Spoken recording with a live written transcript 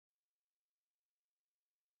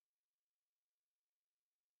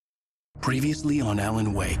Previously on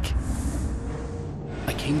Alan Wake.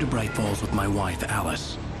 I came to Bright Falls with my wife,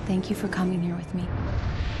 Alice. Thank you for coming here with me.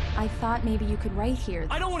 I thought maybe you could write here.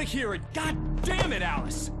 I don't want to hear it! God damn it,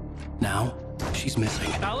 Alice! Now, she's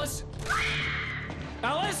missing. Alice?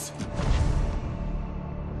 Alice?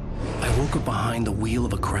 I woke up behind the wheel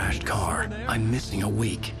of a crashed car. I'm missing a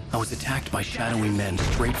week. I was attacked by shadowy men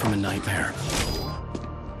straight from a nightmare.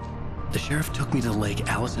 The sheriff took me to the lake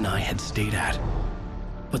Alice and I had stayed at.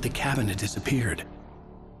 But the cabin had disappeared.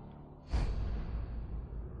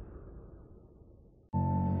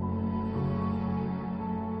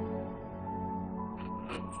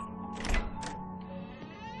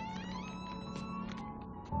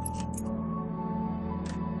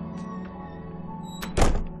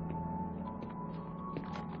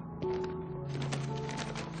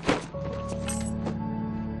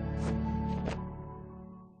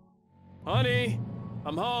 Honey,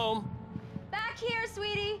 I'm home. Back here,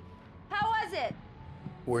 sweetie. How was it?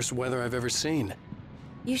 Worst weather I've ever seen.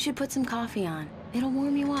 You should put some coffee on. It'll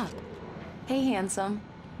warm you up. Hey, handsome.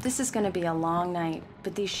 This is gonna be a long night,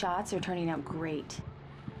 but these shots are turning out great.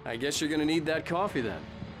 I guess you're gonna need that coffee then.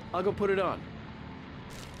 I'll go put it on.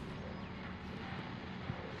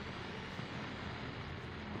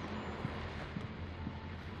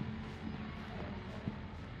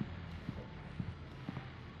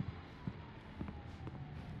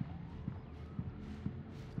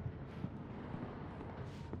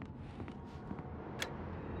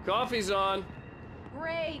 Coffee's on.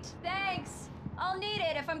 Great, thanks. I'll need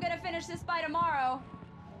it if I'm gonna finish this by tomorrow.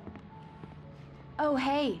 Oh,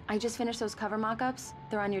 hey, I just finished those cover mock-ups.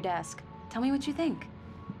 They're on your desk. Tell me what you think.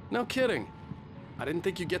 No kidding. I didn't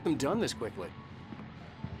think you'd get them done this quickly.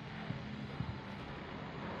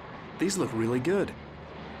 These look really good.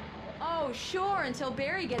 Oh, sure, until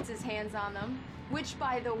Barry gets his hands on them. Which,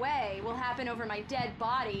 by the way, will happen over my dead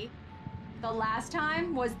body. The last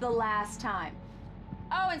time was the last time.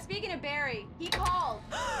 Oh, and speaking of Barry, he called.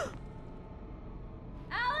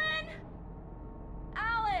 Alan!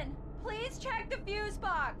 Alan, please check the fuse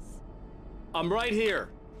box. I'm right here.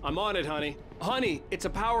 I'm on it, honey. Honey, it's a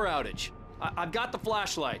power outage. I've got the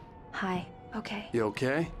flashlight. Hi, okay. You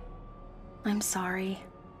okay? I'm sorry.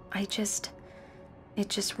 It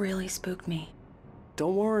just really spooked me.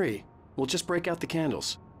 Don't worry. We'll just break out the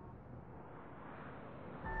candles.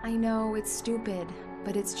 I know it's stupid,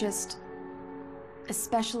 but it's just...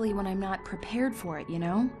 especially when I'm not prepared for it, you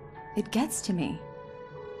know? It gets to me.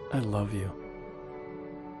 I love you.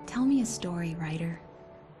 Tell me a story, writer.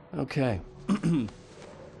 Okay.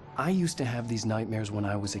 I used to have these nightmares when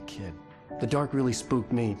I was a kid. The dark really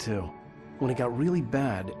spooked me, too. When it got really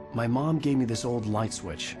bad, my mom gave me this old light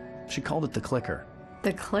switch. She called it the clicker.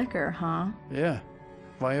 The clicker, huh? Yeah.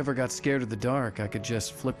 If I ever got scared of the dark, I could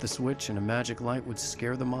just flip the switch and a magic light would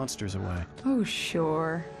scare the monsters away. Oh,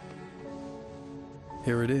 sure.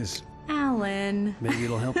 Here it is. Alan. Maybe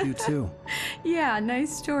it'll help you, too. Yeah,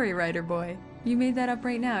 nice story, writer boy. You made that up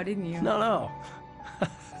right now, didn't you? No.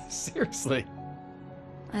 Seriously.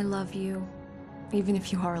 I love you, even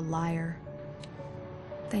if you are a liar.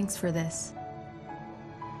 Thanks for this.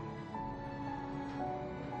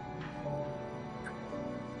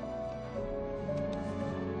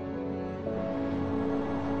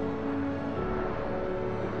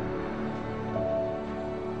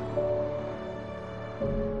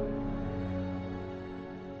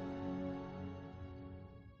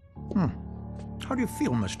 How do you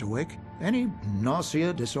feel, Mr. Wake? Any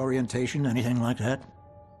nausea, disorientation, anything like that?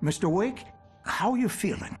 Mr. Wake, how are you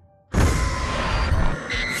feeling?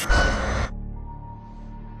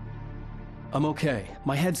 I'm okay.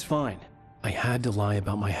 My head's fine. I had to lie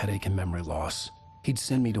about my headache and memory loss. He'd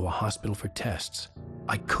send me to a hospital for tests.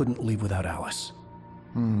 I couldn't leave without Alice.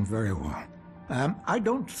 Very well. I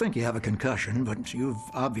don't think you have a concussion, but you've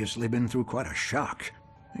obviously been through quite a shock.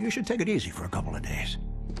 You should take it easy for a couple of days.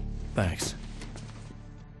 Thanks.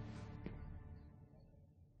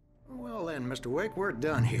 Well then, Mr. Wake, we're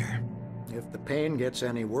done here. If the pain gets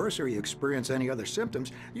any worse or you experience any other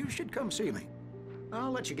symptoms, you should come see me.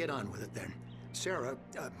 I'll let you get on with it then. Sarah,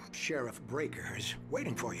 Sheriff Breaker, is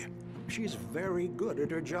waiting for you. She's very good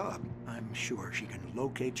at her job. I'm sure she can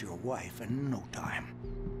locate your wife in no time.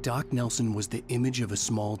 Doc Nelson was the image of a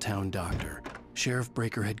small-town doctor. Sheriff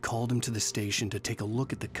Breaker had called him to the station to take a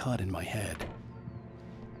look at the cut in my head.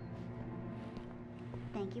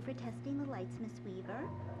 Thank you for testing the lights, Miss Weaver.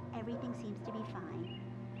 Everything seems to be fine.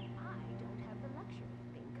 I don't have the luxury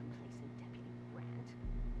of being complacent, Deputy Grant.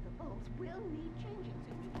 The bulbs will need changing,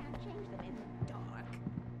 so you can't change them in the dark.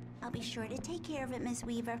 I'll be sure to take care of it, Miss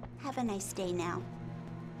Weaver. Have a nice day now.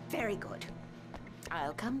 Very good.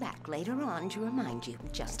 I'll come back later on to remind you,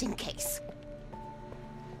 just in case.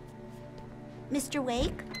 Mr.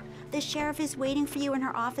 Wake, the sheriff is waiting for you in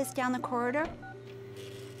her office down the corridor.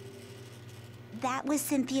 That was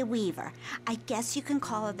Cynthia Weaver. I guess you can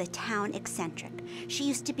call her the town eccentric. She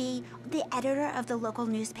used to be the editor of the local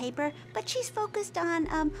newspaper, but she's focused on,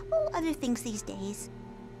 other things these days.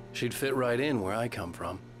 She'd fit right in where I come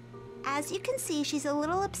from. As you can see, she's a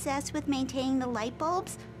little obsessed with maintaining the light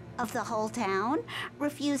bulbs of the whole town,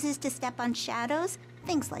 refuses to step on shadows,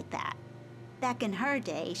 things like that. Back in her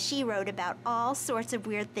day, she wrote about all sorts of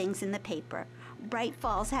weird things in the paper. Bright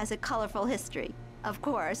Falls has a colorful history. Of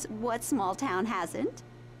course, what small town hasn't?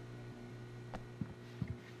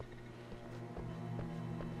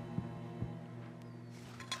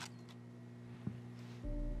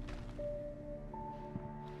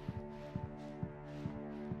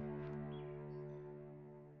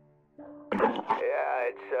 Yeah,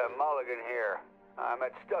 it's Mulligan here. I'm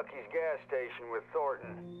at Stucky's gas station with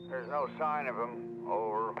Thornton. There's no sign of him.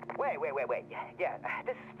 Over. Wait. Yeah,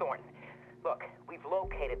 this is Thornton. Look, we've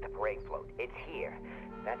located the parade float. It's here.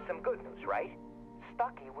 That's some good news, right?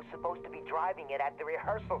 Stucky was supposed to be driving it at the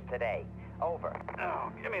rehearsals today. Over.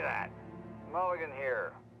 Oh, give me that. Mulligan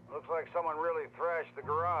here. Looks like someone really thrashed the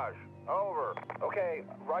garage. Over. Okay,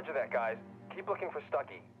 roger that, guys. Keep looking for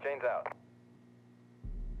Stucky. Jane's out.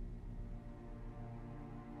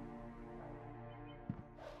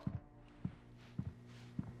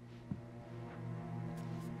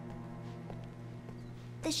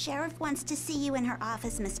 The sheriff wants to see you in her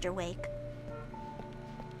office, Mr. Wake.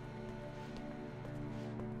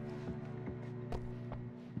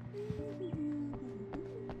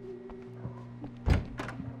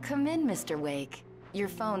 Come in, Mr. Wake. Your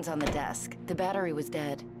phone's on the desk. The battery was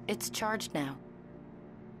dead. It's charged now.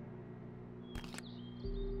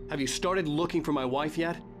 Have you started looking for my wife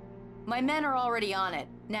yet? My men are already on it.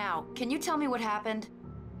 Now, can you tell me what happened?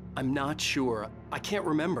 I'm not sure. I can't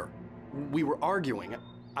remember. We were arguing.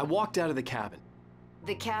 I walked out of the cabin.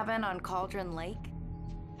 The cabin on Cauldron Lake?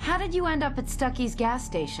 How did you end up at Stucky's gas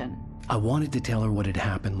station? I wanted to tell her what had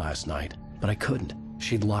happened last night, but I couldn't.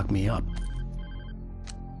 She'd lock me up.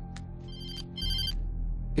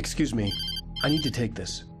 Excuse me, I need to take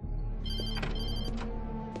this.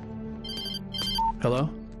 Hello?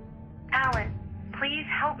 Alan, please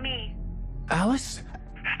help me. Alice?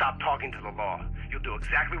 Stop talking to the law. You'll do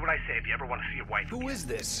exactly what I say if you ever want to see your wife again. Who is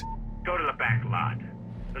this? Go to the back lot.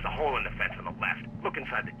 There's a hole in the fence on the left. Look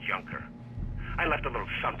inside the junker. I left a little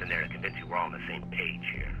something there to convince you we're all on the same page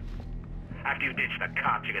here. After you ditch the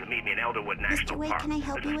cops, you're gonna meet me in Elderwood National Wake, Park. can I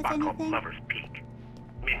help There's you a with spot called anything? Lover's Peak.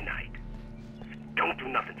 Midnight. Don't do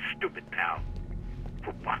nothing stupid, pal.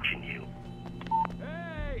 We're watching you.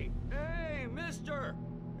 Hey, mister!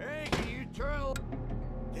 Hey, can you turn?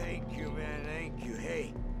 Thank you, man, thank you.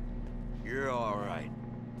 Hey, you're all right.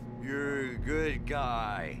 You're a good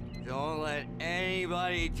guy. Don't let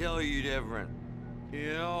anybody tell you different.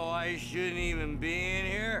 You know, I shouldn't even be in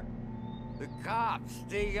here. The cops,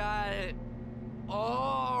 they got it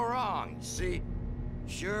all wrong. See,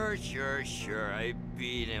 sure, I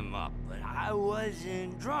beat him up, but I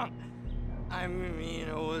wasn't drunk. I mean,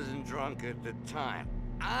 I wasn't drunk at the time.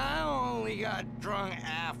 I only got drunk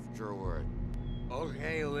afterward.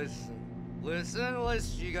 Okay, listen,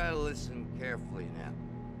 you gotta listen carefully now.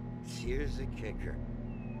 Here's the kicker.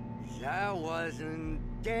 That wasn't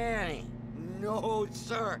Danny. No,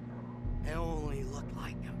 sir. It only looked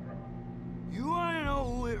like him. You wanna know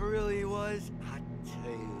who it really was? I'll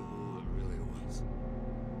tell you who it really was.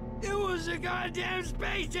 It was a goddamn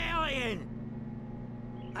space alien!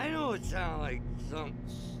 I know it sounds like something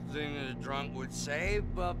that a drunk would say,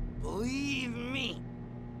 but believe me,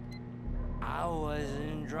 I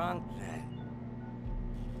wasn't drunk then.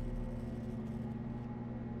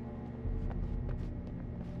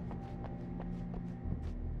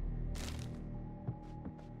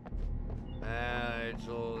 I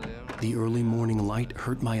told him. The early morning light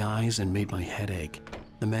hurt my eyes and made my head ache.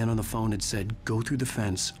 The man on the phone had said, go through the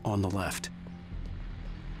fence on the left.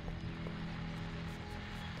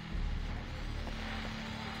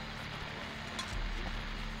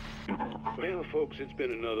 Well, folks, it's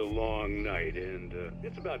been another long night, and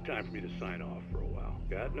it's about time for me to sign off for a while.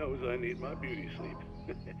 God knows I need my beauty sleep.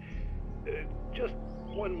 Just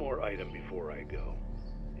one more item before I go.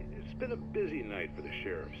 It's been a busy night for the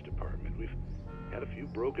sheriff's department. We've had a few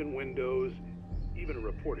broken windows, even a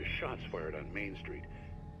report of shots fired on Main Street.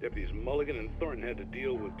 Deputies Mulligan and Thornton had to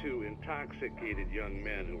deal with two intoxicated young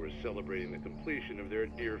men who were celebrating the completion of their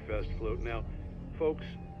Deerfest float. Now, folks,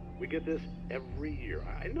 we get this every year.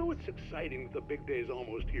 I know it's exciting that the big day's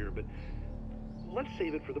almost here, but let's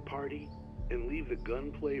save it for the party and leave the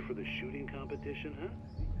gunplay for the shooting competition, huh?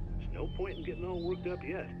 There's no point in getting all worked up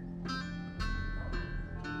yet.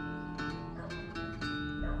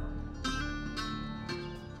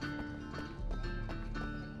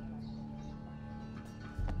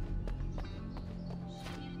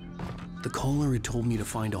 The caller had told me to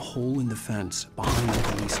find a hole in the fence behind the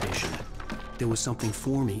police station. There was something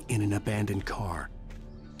for me in an abandoned car.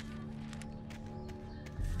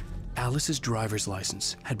 Alice's driver's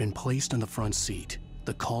license had been placed on the front seat.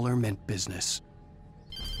 The caller meant business.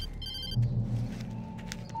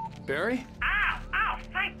 Barry? Ow! Ow!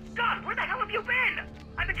 Thank God! Where the hell have you been?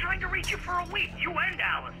 I've been trying to reach you for a week, you and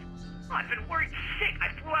Alice. Oh, I've been worried sick. I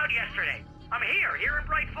flew out yesterday. I'm here in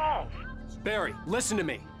Bright Falls. Barry, listen to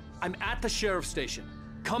me. I'm at the sheriff's station.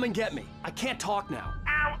 Come and get me. I can't talk now.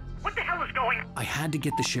 Al, what the hell is going on? I had to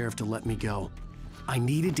get the sheriff to let me go. I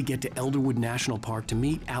needed to get to Elderwood National Park to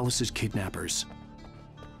meet Alice's kidnappers.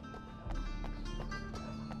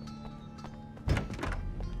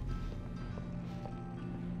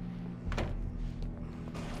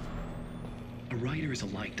 A writer is a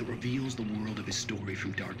light that reveals the world of his story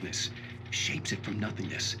from darkness, shapes it from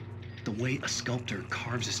nothingness. The way a sculptor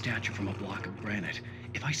carves a statue from a block of granite.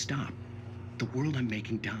 If I stop, the world I'm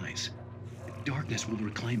making dies. Darkness will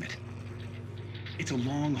reclaim it. It's a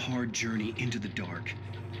long, hard journey into the dark.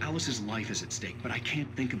 Alice's life is at stake, but I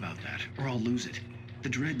can't think about that, or I'll lose it. The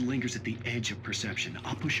dread lingers at the edge of perception.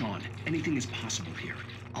 I'll push on. Anything is possible here.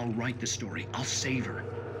 I'll write the story. I'll save her.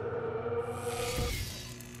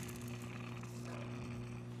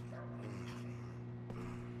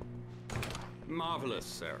 Marvelous,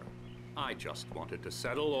 Sarah. I just wanted to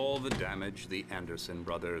settle all the damage the Anderson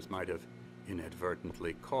brothers might have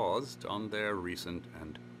inadvertently caused on their recent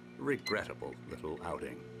and regrettable little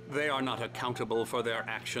outing. They are not accountable for their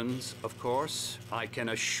actions, of course. I can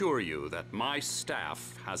assure you that my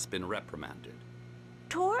staff has been reprimanded.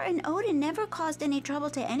 Tor and Odin never caused any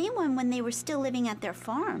trouble to anyone when they were still living at their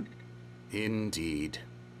farm. Indeed.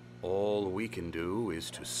 All we can do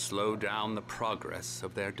is to slow down the progress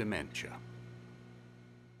of their dementia.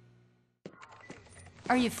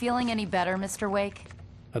 Are you feeling any better, Mr. Wake?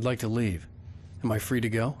 I'd like to leave. Am I free to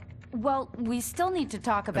go? Well, we still need to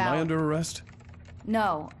talk about... Am I under arrest?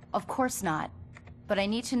 No, of course not. But I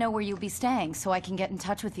need to know where you'll be staying so I can get in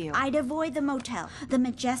touch with you. I'd avoid the motel. The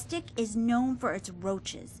Majestic is known for its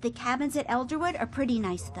roaches. The cabins at Elderwood are pretty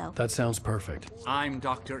nice, though. That sounds perfect. I'm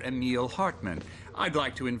Dr. Emil Hartman. I'd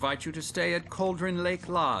like to invite you to stay at Cauldron Lake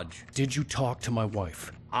Lodge. Did you talk to my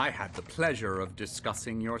wife? I had the pleasure of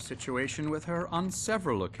discussing your situation with her on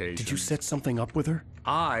several occasions. Did you set something up with her?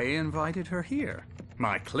 I invited her here.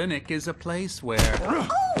 My clinic is a place where... Oh!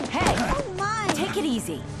 Hey! Oh, my! Take it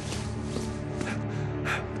easy.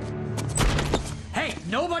 Hey,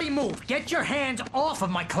 nobody move! Get your hands off of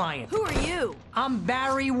my client! Who are you? I'm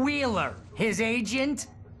Barry Wheeler, his agent.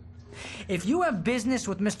 If you have business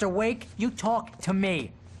with Mr. Wake, you talk to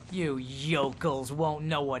me. You yokels won't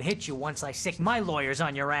know what hit you once I sick my lawyers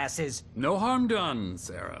on your asses. No harm done,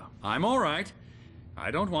 Sarah. I'm all right. I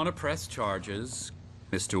don't want to press charges.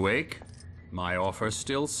 Mr. Wake, my offer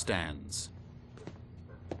still stands.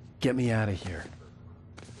 Get me out of here.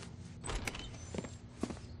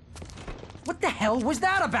 What the hell was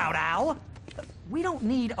that about, Al? We don't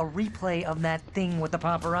need a replay of that thing with the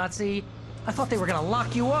paparazzi. I thought they were gonna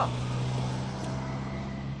lock you up.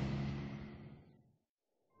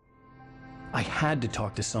 I had to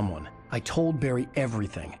talk to someone. I told Barry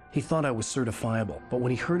everything. He thought I was certifiable, but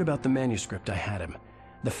when he heard about the manuscript, I had him.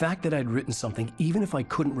 The fact that I'd written something, even if I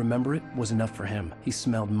couldn't remember it, was enough for him. He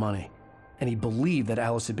smelled money. And he believed that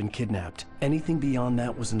Alice had been kidnapped. Anything beyond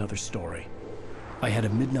that was another story. I had a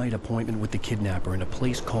midnight appointment with the kidnapper in a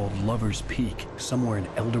place called Lover's Peak, somewhere in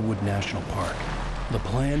Elderwood National Park. The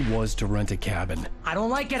plan was to rent a cabin. I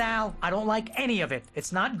don't like it, Al. I don't like any of it.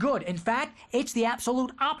 It's not good. In fact, it's the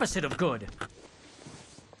absolute opposite of good.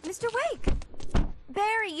 Mr. Wake!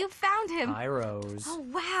 Barry, you found him. Hi, Rose. Oh,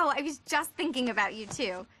 wow. I was just thinking about you,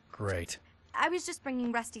 too. Great. I was just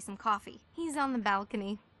bringing Rusty some coffee. He's on the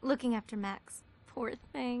balcony, looking after Max. Poor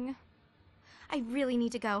thing. I really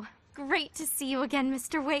need to go. Great to see you again,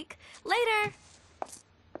 Mr. Wake. Later!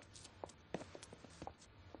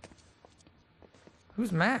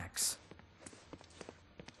 Who's Max?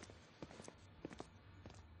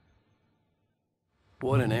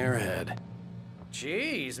 What an airhead.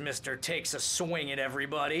 Jeez, Mr. Takes a swing at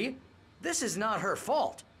everybody. This is not her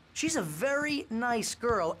fault. She's a very nice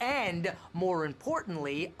girl and, more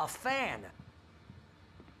importantly, a fan.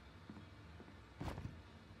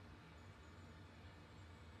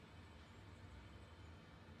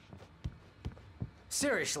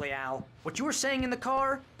 Seriously, Al, what you were saying in the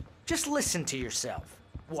car? just listen to yourself.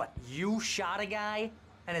 What, you shot a guy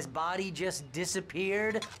and his body just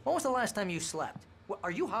disappeared? When was the last time you slept? Are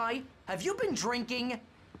you high? Have you been drinking?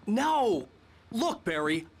 No! Look,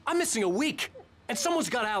 Barry, I'm missing a week, and someone's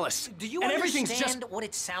got Alice. Do you and understand everything's just... what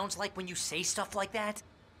it sounds like when you say stuff like that?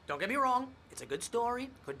 Don't get me wrong, it's a good story,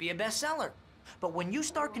 could be a bestseller. But when you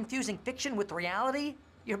start confusing fiction with reality,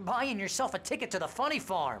 you're buying yourself a ticket to the funny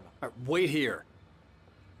farm. Wait here.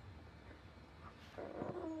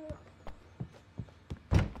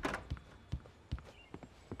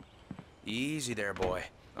 Easy there, boy.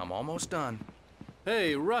 I'm almost done.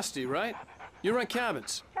 Hey, Rusty, right? You rent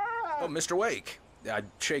cabins. Oh, Mr. Wake. I'd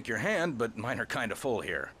shake your hand, but mine are kind of full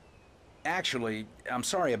here. Actually, I'm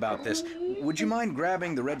sorry about this. Would you mind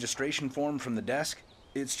grabbing the registration form from the desk?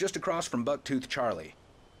 It's just across from Bucktooth Charlie.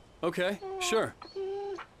 Okay, sure.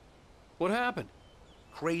 What happened?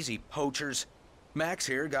 Crazy poachers. Max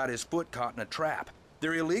here got his foot caught in a trap.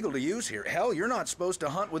 They're illegal to use here. Hell, you're not supposed to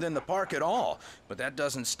hunt within the park at all. But that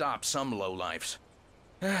doesn't stop some lowlifes.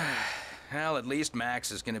 Well, at least Max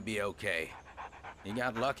is gonna be okay. He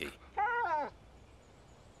got lucky.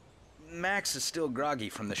 Max is still groggy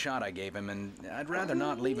from the shot I gave him, and I'd rather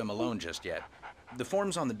not leave him alone just yet. The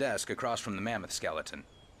form's on the desk across from the mammoth skeleton.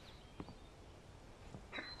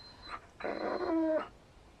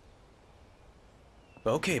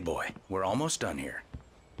 Okay, boy. We're almost done here.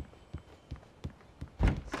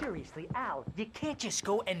 Seriously, Al, you can't just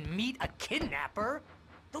go and meet a kidnapper.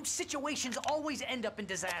 Those situations always end up in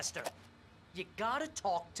disaster. You gotta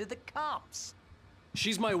talk to the cops.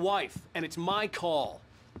 She's my wife, and it's my call.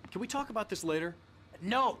 Can we talk about this later?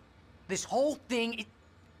 No. This whole thing...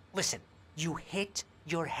 Listen, you hit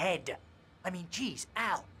your head. I mean, geez,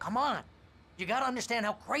 Al, come on. You gotta understand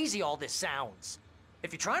how crazy all this sounds.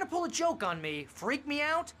 If you're trying to pull a joke on me, freak me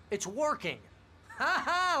out, it's working. Ha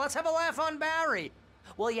ha, let's have a laugh on Barry.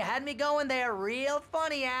 Well, you had me going there real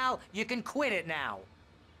funny, Al. You can quit it now.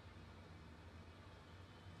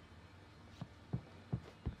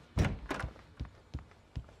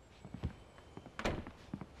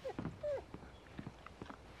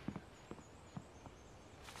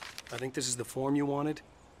 I think this is the form you wanted.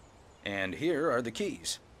 And here are the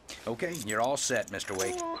keys. Okay, you're all set, Mr.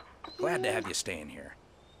 Wake. Glad to have you staying here.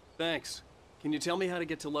 Thanks. Can you tell me how to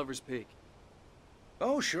get to Lover's Peak?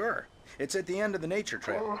 Oh, sure. It's at the end of the nature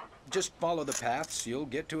trail. Just follow the paths, you'll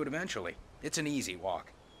get to it eventually. It's an easy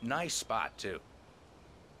walk. Nice spot, too.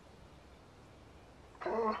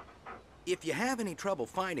 If you have any trouble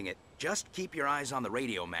finding it, just keep your eyes on the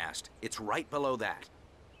radio mast. It's right below that.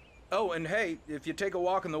 Oh, and hey, if you take a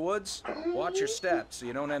walk in the woods, watch your steps so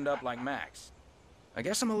you don't end up like Max. I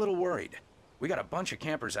guess I'm a little worried. We got a bunch of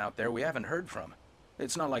campers out there we haven't heard from.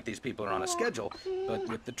 It's not like these people are on a schedule, but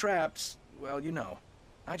with the traps, well, you know.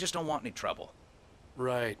 I just don't want any trouble.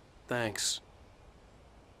 Right, thanks.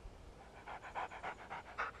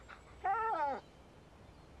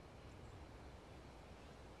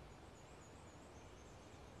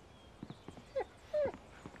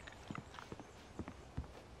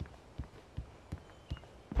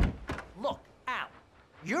 Look, Al,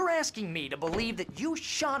 you're asking me to believe that you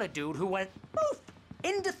shot a dude who went poof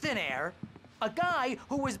into thin air, a guy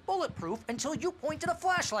who was bulletproof until you pointed a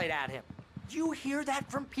flashlight at him. You hear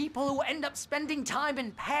that from people who end up spending time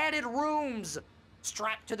in padded rooms,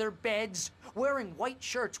 strapped to their beds, wearing white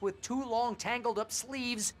shirts with too long tangled up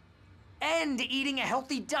sleeves, and eating a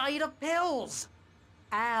healthy diet of pills.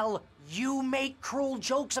 Al, you make cruel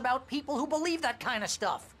jokes about people who believe that kind of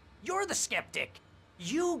stuff. You're the skeptic.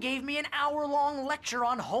 You gave me an hour-long lecture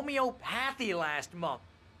on homeopathy last month.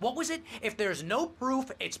 What was it? If there's no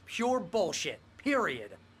proof, it's pure bullshit.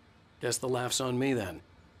 Period. Guess the laugh's on me then.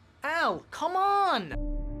 Al, come on!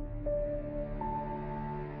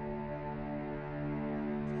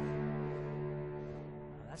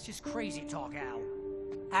 That's just crazy talk, Al.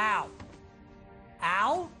 Al!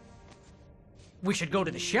 Al? We should go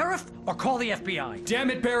to the sheriff or call the FBI.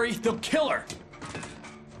 Damn it, Barry, they'll kill her!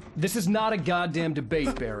 This is not a goddamn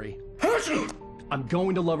debate, Barry. I'm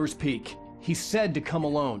going to Lover's Peak. He said to come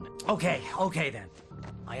alone. Okay then.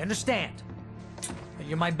 I understand.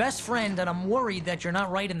 You're my best friend, and I'm worried that you're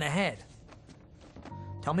not right in the head.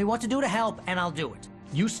 Tell me what to do to help, and I'll do it.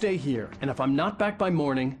 You stay here, and if I'm not back by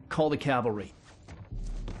morning, call the cavalry.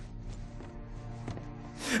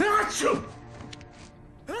 Achoo!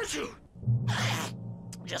 Achoo!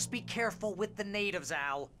 Just be careful with the natives,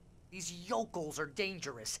 Al. These yokels are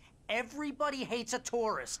dangerous. Everybody hates a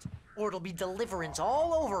tourist, or it'll be Deliverance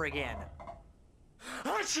all over again.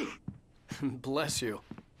 Achoo! Bless you.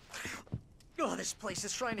 Oh, this place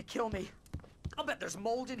is trying to kill me. I'll bet there's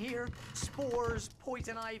mold in here, spores,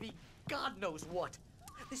 poison ivy, God knows what.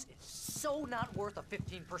 This is so not worth a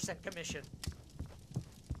 15% commission.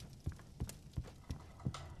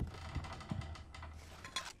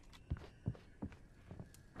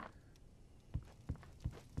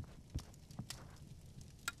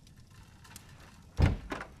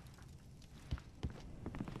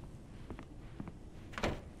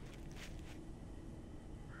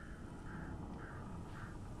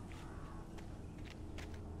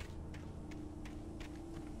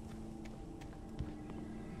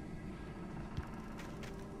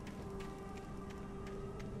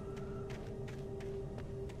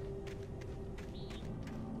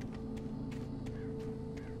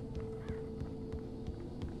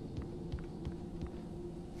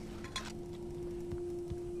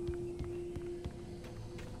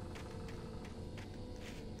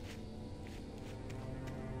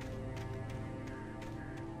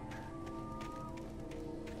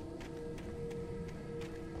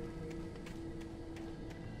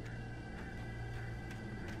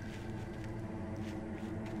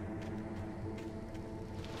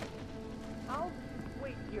 I'll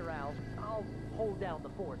wait here, Al. I'll hold down the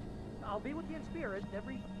fort. I'll be with you in spirit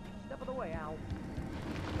every step of the way, Al.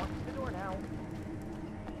 Watch the door now.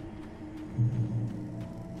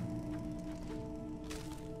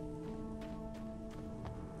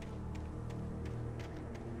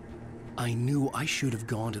 I knew I should have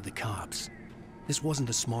gone to the cops. This wasn't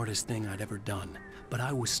the smartest thing I'd ever done, but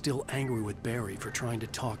I was still angry with Barry for trying to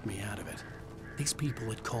talk me out of it. These people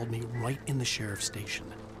had called me right in the sheriff's station.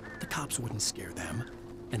 The cops wouldn't scare them,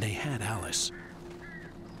 and they had Alice.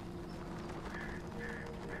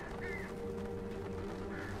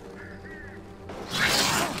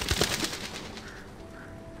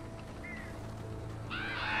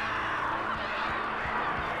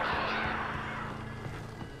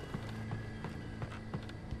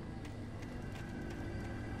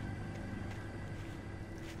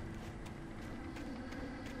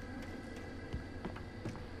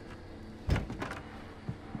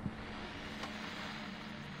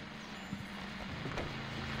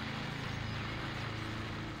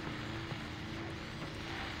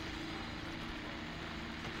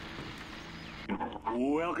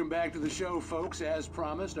 Welcome back to the show, folks. As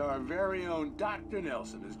promised, our very own Dr.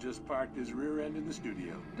 Nelson has just parked his rear end in the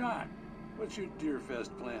studio. Doc, what's your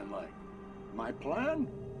Deerfest plan like? My plan?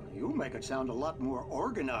 You make it sound a lot more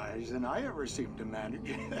organized than I ever seem to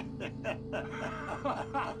manage.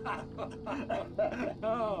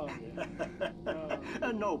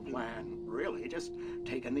 No plan, really, just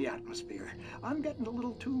taking the atmosphere. I'm getting a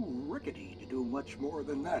little too rickety to do much more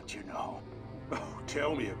than that, you know. Oh,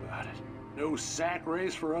 tell me about it. No sack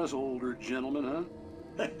race for us older gentlemen,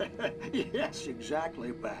 huh? Yes,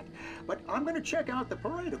 exactly, Pat. But I'm going to check out the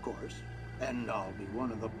parade, of course. And I'll be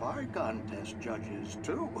one of the pie contest judges,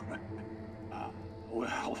 too.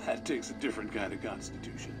 Well, that takes a different kind of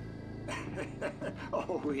constitution.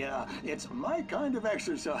 Oh, yeah, it's my kind of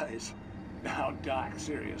exercise. Now, Doc,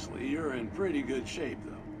 seriously, you're in pretty good shape,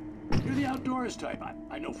 though. You're the outdoors type.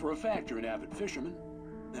 I know for a fact you're an avid fisherman.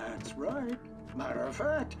 That's right. Matter of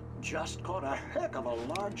fact, just caught a heck of a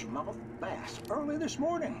largemouth bass early this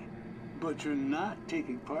morning. But you're not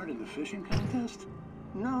taking part in the fishing contest?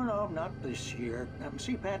 No, not this year.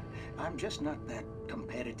 See, Pat, I'm just not that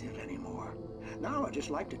competitive anymore. Now I just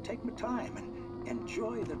like to take my time and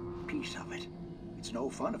enjoy the peace of it. It's no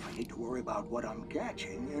fun if I need to worry about what I'm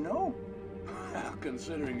catching, you know? Well,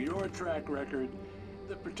 considering your track record,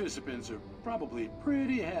 the participants are probably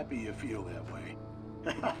pretty happy you feel that way.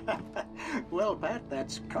 Well, Pat,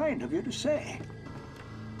 that's kind of you to say.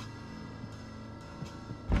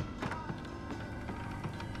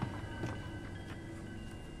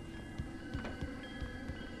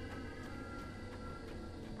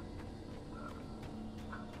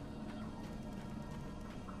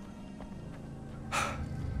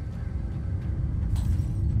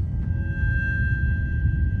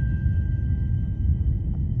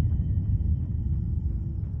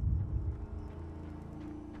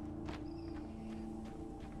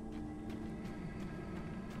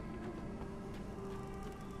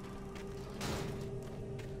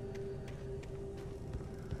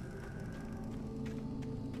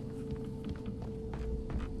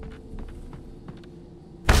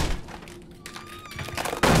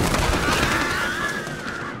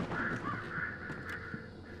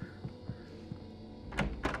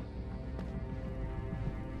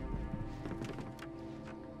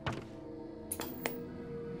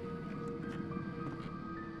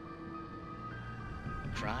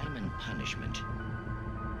 Crime and punishment.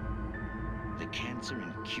 The cancer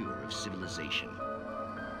and cure of civilization.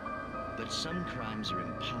 But some crimes are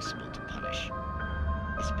impossible to punish,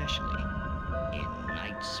 especially in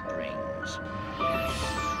Night Springs.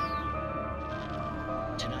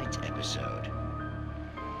 Tonight's episode,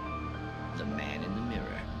 The Man in the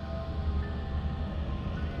Mirror.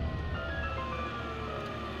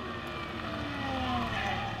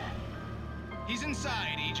 He's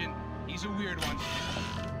inside, Agent. He's a weird one.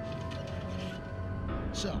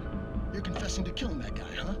 So, you're confessing to killing that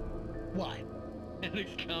guy, huh? Why? Had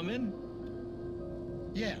it coming?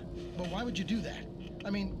 Yeah, but why would you do that? I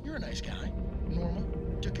mean, you're a nice guy. Normal.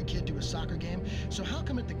 Took your kid to a soccer game. So how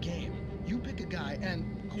come at the game, you pick a guy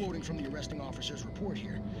and, quoting from the arresting officer's report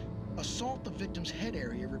here, assault the victim's head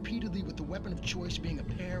area repeatedly with the weapon of choice being a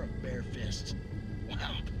pair of bare fists?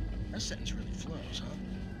 Wow, that sentence really flows, huh?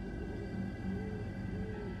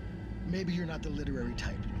 Maybe you're not the literary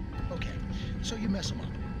type. Okay, so you mess him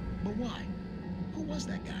up. But why? Who was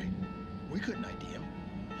that guy? We couldn't ID him.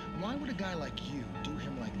 Why would a guy like you do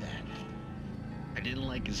him like that? I didn't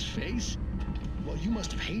like his face? Well, you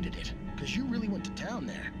must have hated it, because you really went to town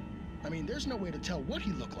there. I mean, there's no way to tell what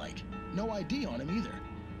he looked like. No ID on him either.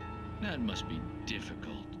 That must be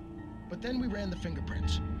difficult. But then we ran the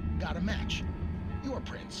fingerprints. Got a match. Your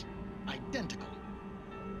prints. Identical.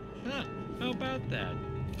 Huh, how about that?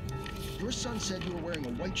 Your son said you were wearing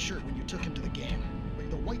a white shirt when you took him to the game. But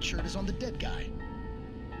the white shirt is on the dead guy.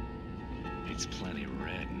 It's plenty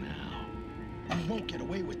red now. You won't get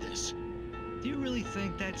away with this. Do you really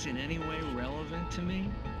think that's in any way relevant to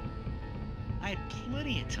me? I had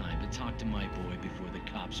plenty of time to talk to my boy before the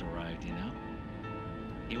cops arrived, you know?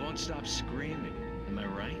 He won't stop screaming, am I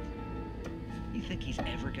right? You think he's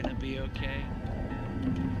ever gonna be okay?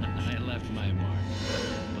 I left my mark.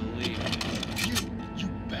 Believe me. You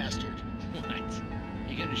bastard. What?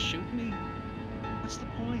 You gonna shoot me? What's the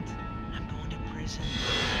point? I'm going to prison.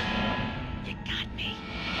 You got me.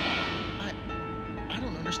 I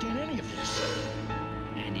don't understand any of this.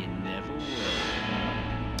 And you never will.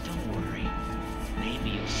 Don't worry.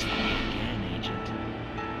 Maybe you'll see me again, Agent.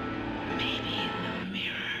 Maybe in the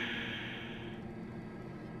mirror.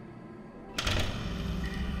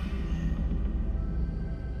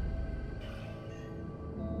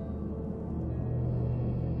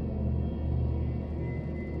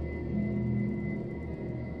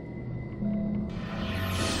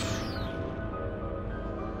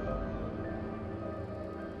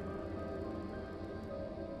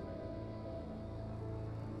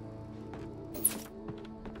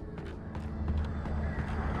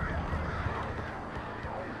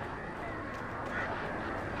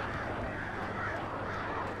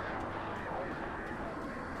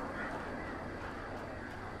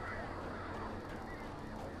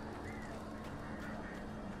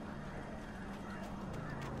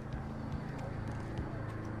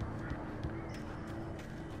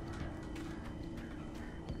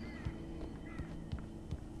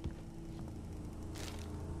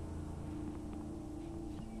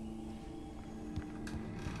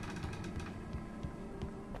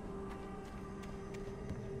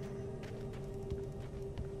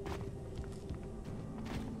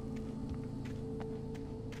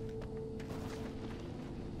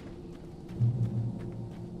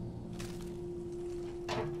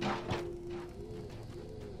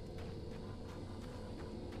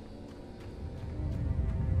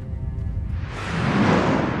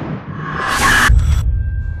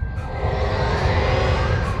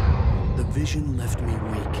 Vision left me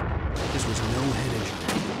weak. This was no head injury.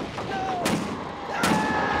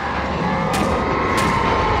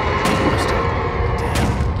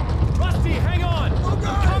 Rusty, hang on! Oh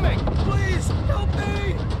God! I'm coming! Please, help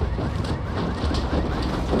me!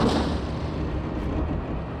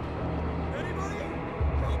 Anybody?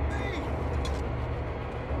 Help me!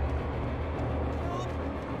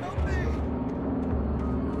 Help me!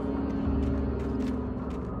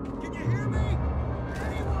 Can you hear me?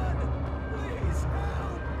 Anyone? Please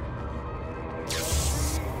help!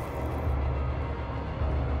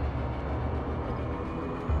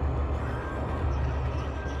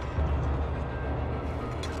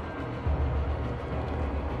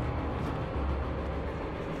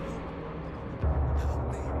 Help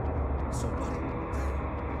me! Somebody!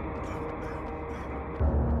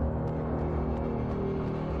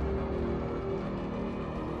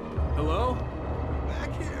 Hello?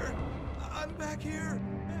 Back here! I'm back here!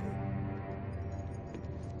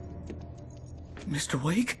 Mr.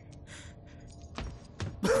 Wake?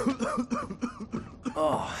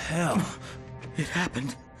 Oh, hell. It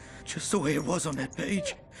happened just the way it was on that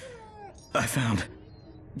page. I found.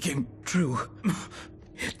 Came true.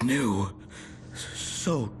 It knew.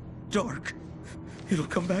 So dark. It'll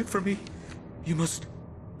come back for me. You must...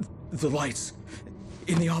 The lights.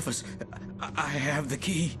 In the office. I have the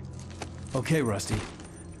key. Okay, Rusty.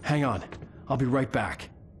 Hang on. I'll be right back.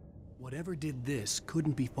 Whatever did this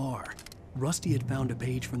couldn't be far. Rusty had found a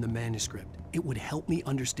page from the manuscript. It would help me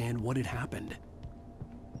understand what had happened.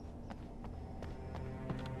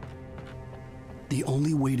 The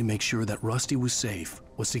only way to make sure that Rusty was safe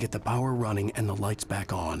was to get the power running and the lights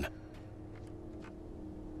back on.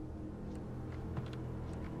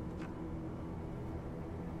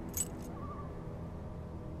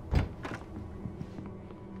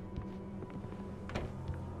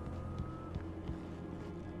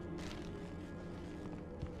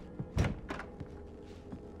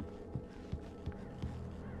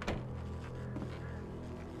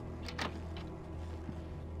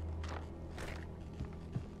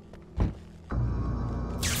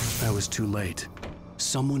 I was too late.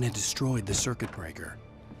 Someone had destroyed the circuit breaker.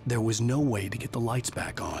 There was no way to get the lights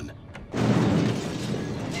back on.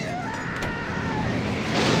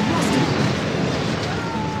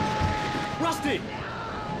 Rusty!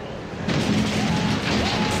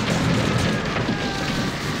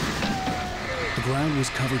 The ground was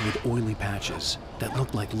covered with oily patches that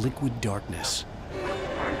looked like liquid darkness.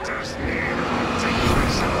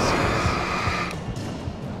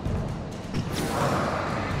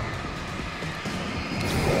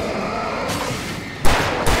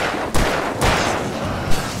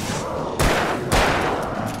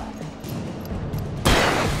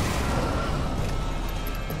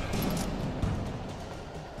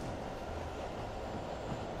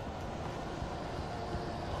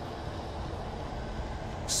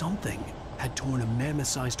 Something had torn a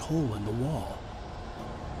mammoth-sized hole in the wall.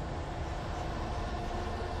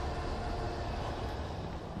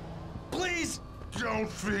 Please! Don't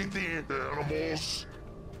feed the animals!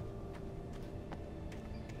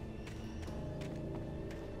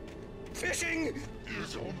 Fishing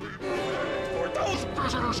is only for those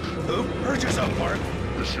visitors who purchase a park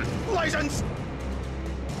fishing license!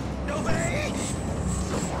 Obey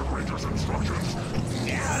the park ranger's instructions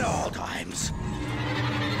at all times.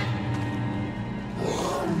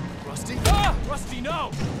 Rusty? Ah! Rusty,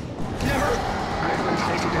 no! Never!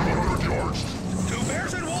 Closer than 100 yards. 2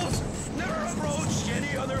 bears and wolves never approach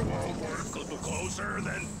any other wildlife closer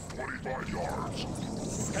than 25 yards.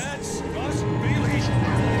 Pets must be leashed.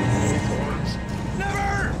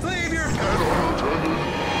 Never leave your pet unattended.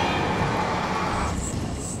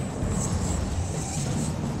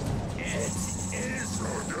 It is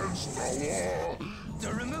against the law to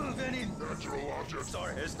remove any natural objects or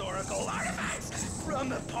historical artifacts from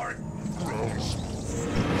the park grounds.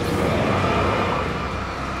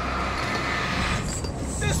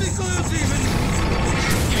 This includes even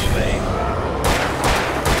you, babe.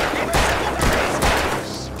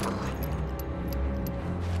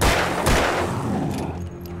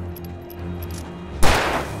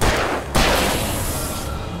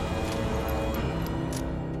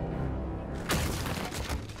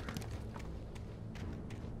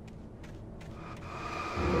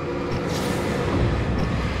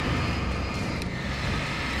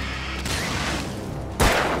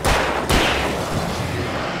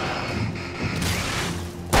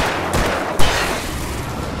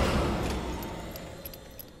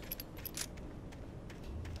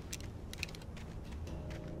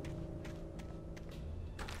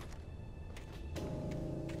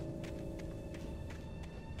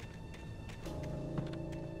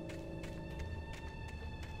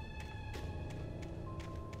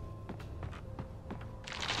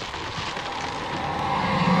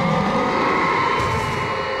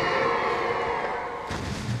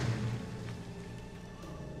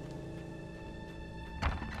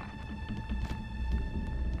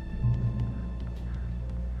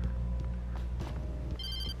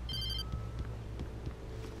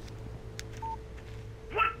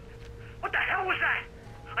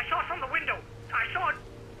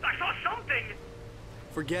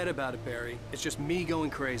 Forget about it, Barry. It's just me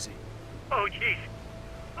going crazy. Oh, jeez.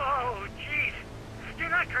 Oh, jeez. You're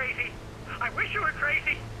not crazy. I wish you were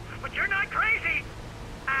crazy, but you're not crazy.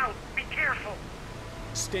 Ow, be careful.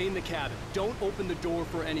 Stay in the cabin. Don't open the door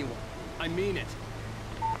for anyone. I mean it.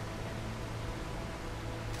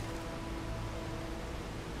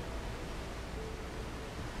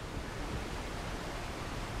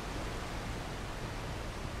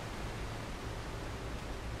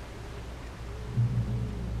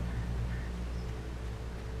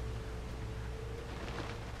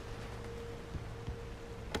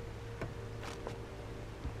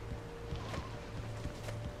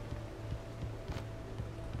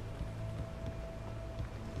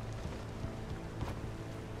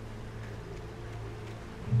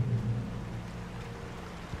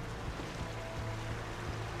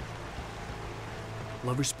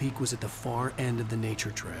 Lover's Peak was at the far end of the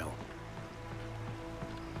nature trail.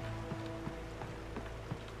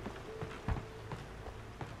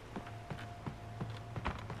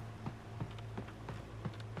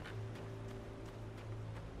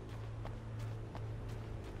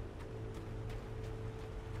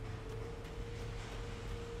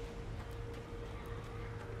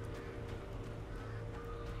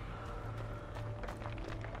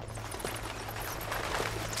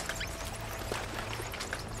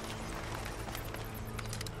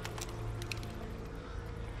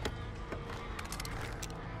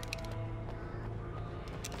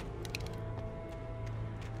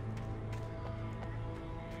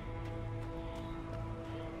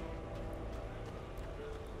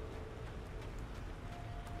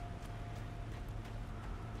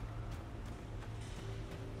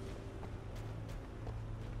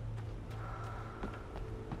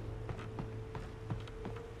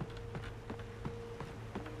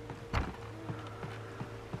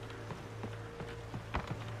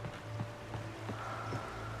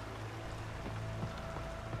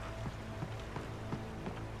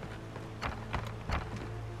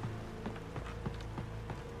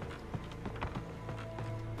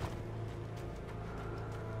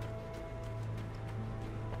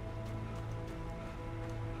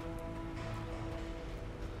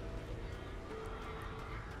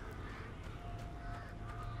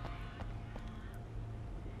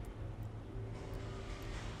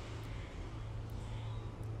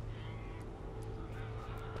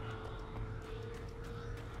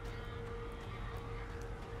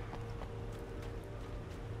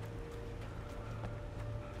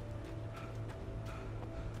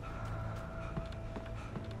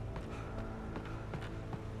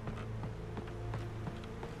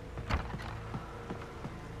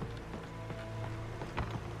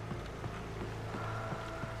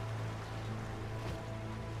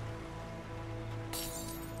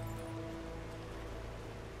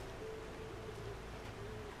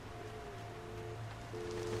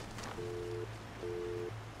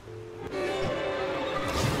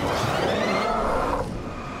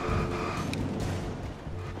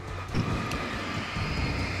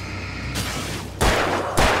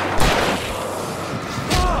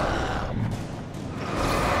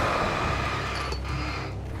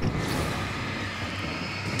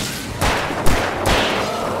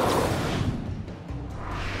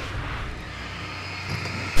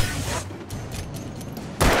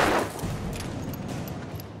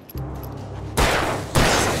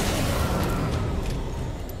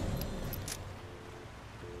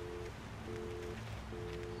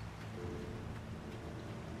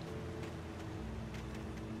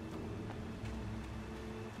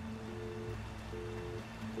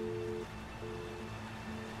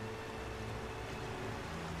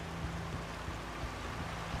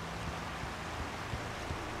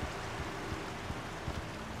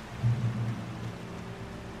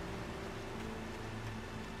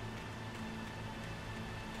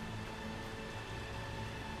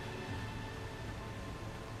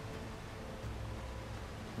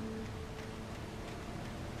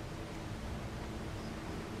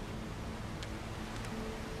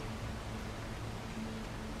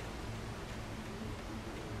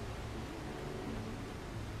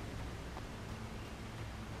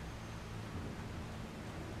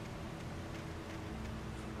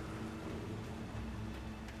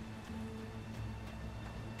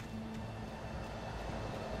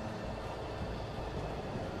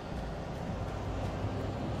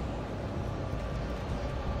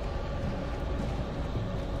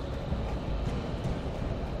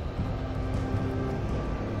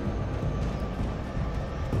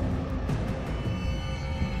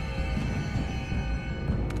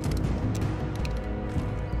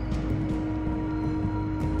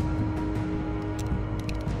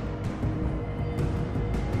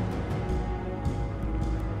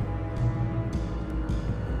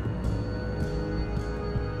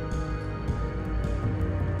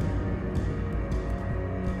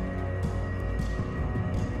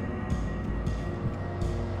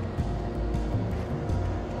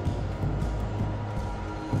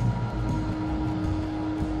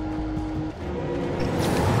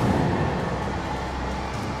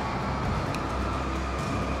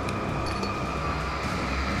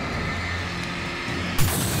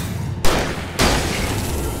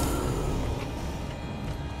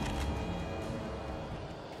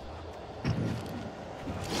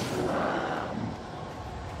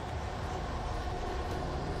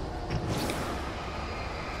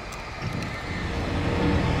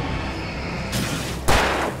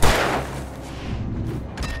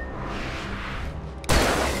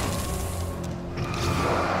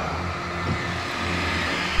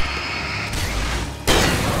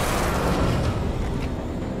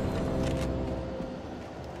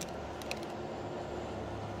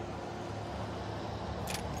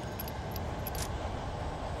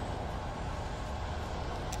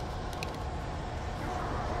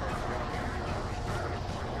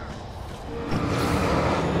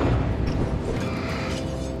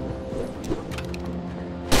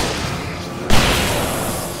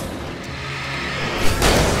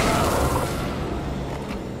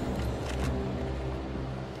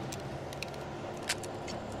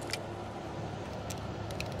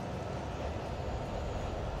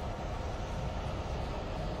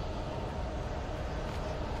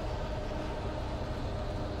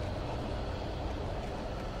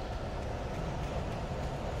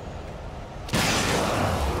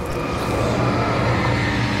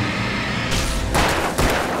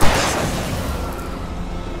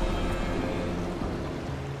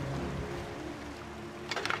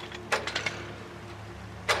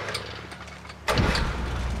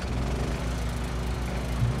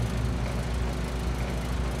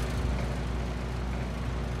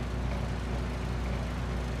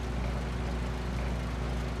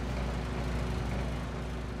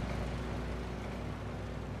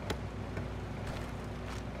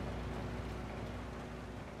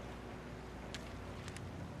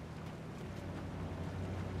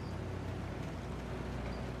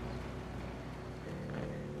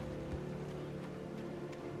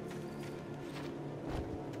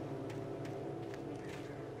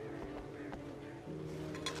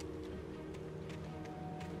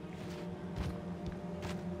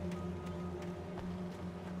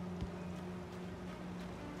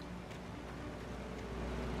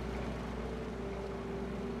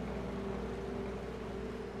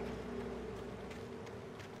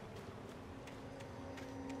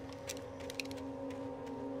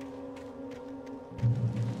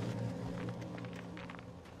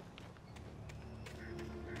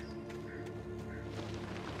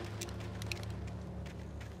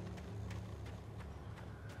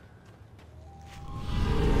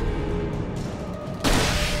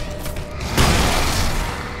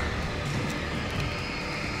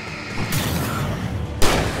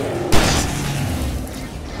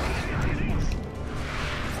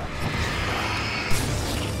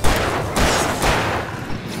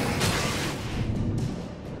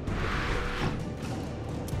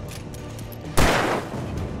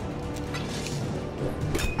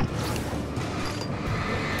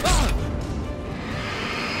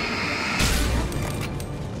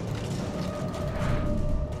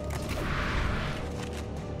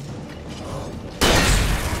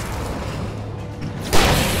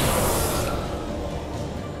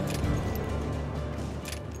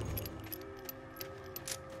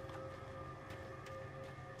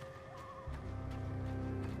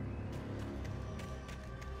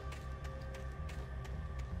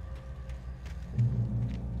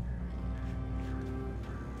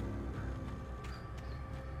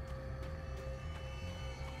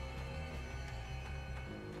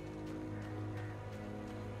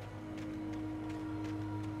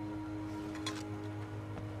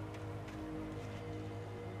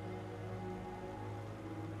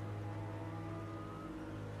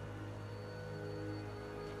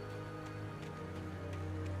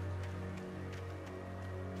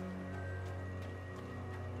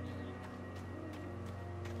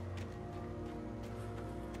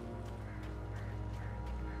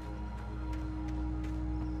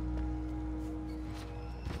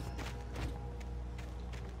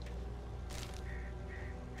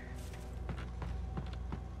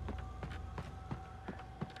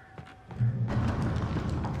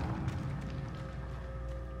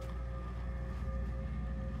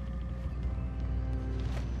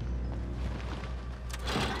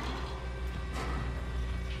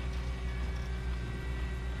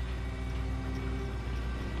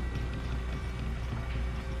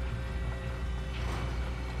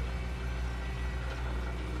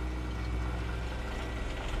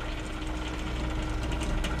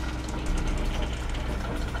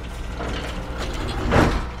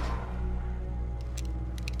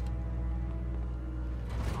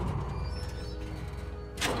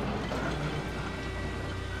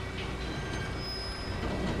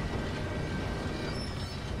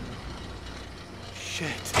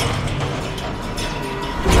 Shit.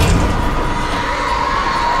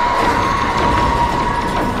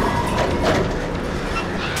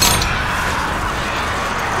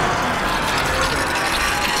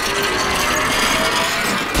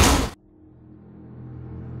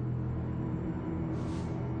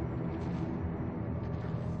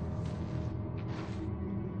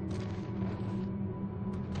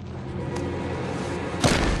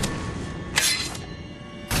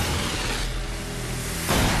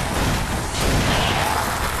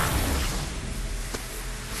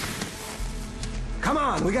 Come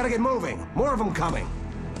on, we gotta get moving. More of them coming.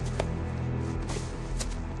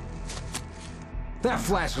 That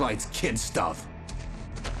flashlight's kid stuff.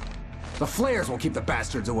 The flares will keep the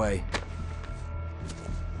bastards away.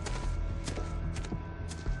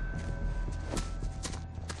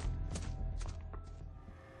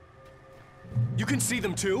 You can see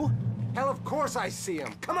them too? Hell, of course I see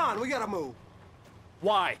them. Come on, we gotta move.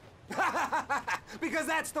 Why? Because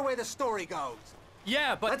that's the way the story goes.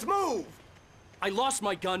 Yeah, but... Let's move! I lost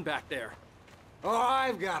my gun back there. Oh,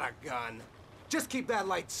 I've got a gun. Just keep that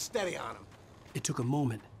light steady on him. It took a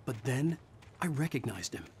moment, but then I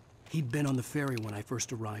recognized him. He'd been on the ferry when I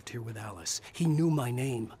first arrived here with Alice. He knew my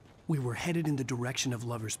name. We were headed in the direction of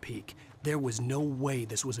Lover's Peak. There was no way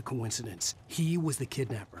this was a coincidence. He was the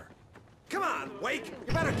kidnapper. Come on, Wake!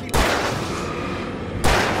 You better keep... What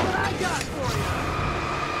I got for you!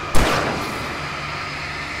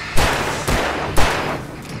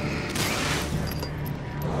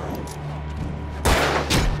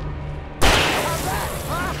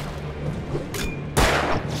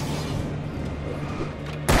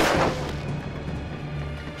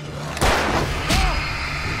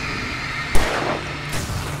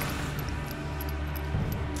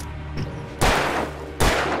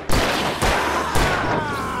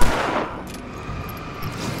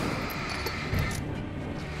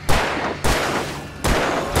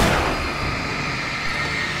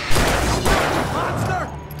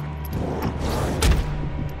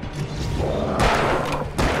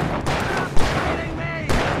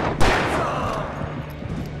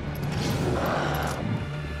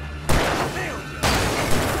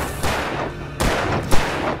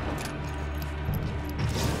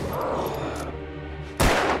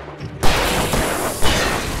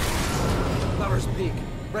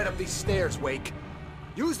 These stairs, Wake.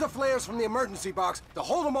 Use the flares from the emergency box to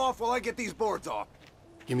hold them off while I get these boards off.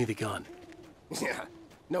 Give me the gun. Yeah,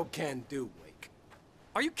 no can do, Wake.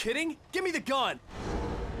 Are you kidding? Give me the gun!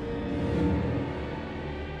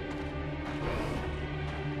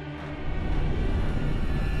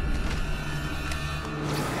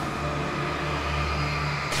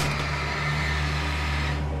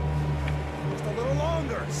 Just a little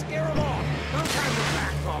longer. Scare them off. No time to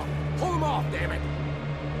back talk. Pull them off, damn it.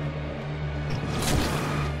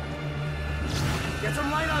 Get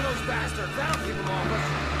some light on those bastards. That'll keep them off us.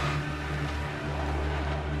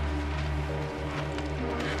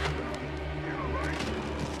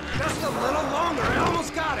 Just a little longer. I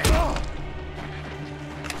almost got it. Oh.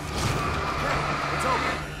 Okay, it's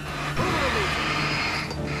over. Put them in the lead.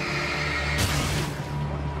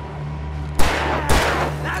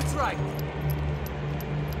 That's right.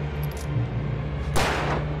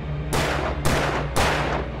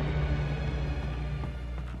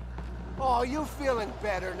 Oh, you feeling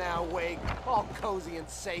better now, Wake? All cozy and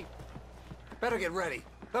safe. Better get ready.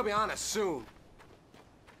 They'll be on us soon.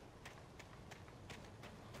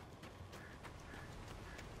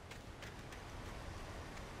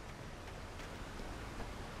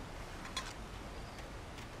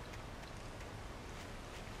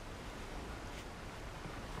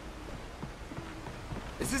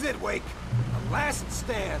 This is it, Wake. The last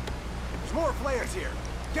stand. There's more flares here.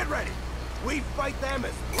 Get ready. We fight them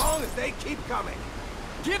as long as they keep coming.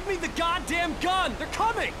 Give me the goddamn gun! They're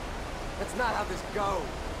coming! That's not how this goes.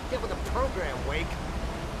 Get with the program, Wake.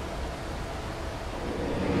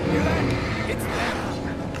 Hear that? It's them.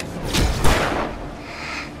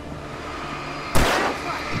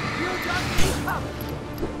 You just keep coming.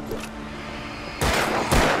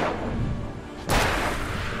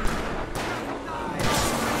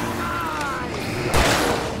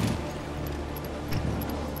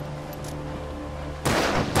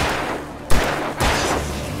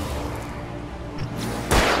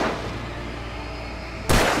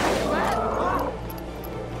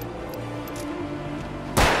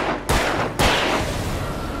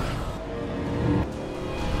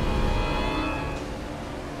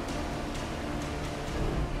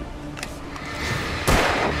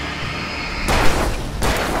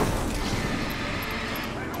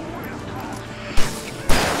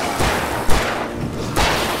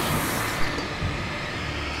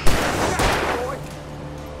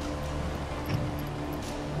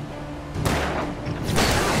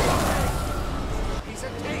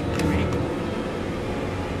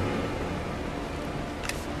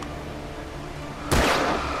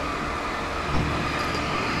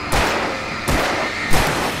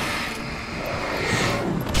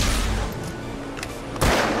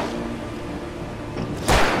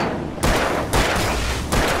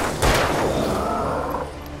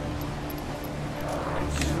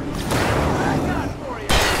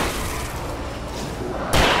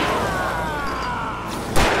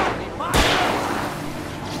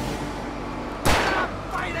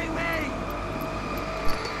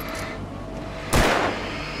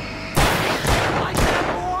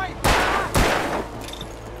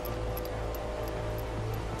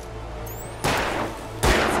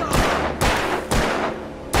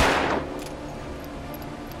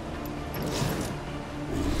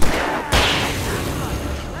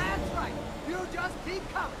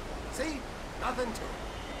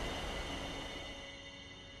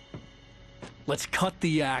 Let's cut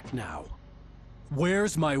the act now.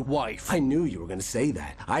 Where's my wife? I knew you were gonna say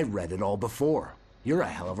that. I read it all before. You're a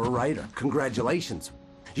hell of a writer. Congratulations.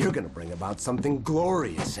 You're gonna bring about something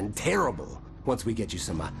glorious and terrible once we get you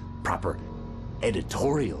some proper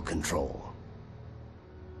editorial control.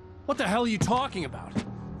 What the hell are you talking about?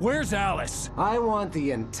 Where's Alice? I want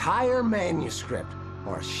the entire manuscript,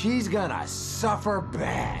 or she's gonna suffer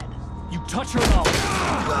bad. You touch her and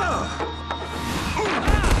I'll...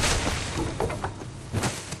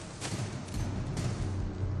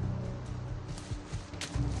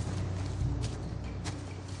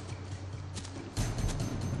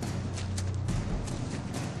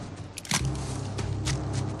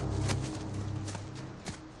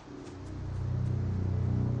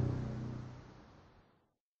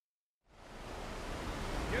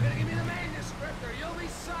 You're gonna give me the manuscript or you'll be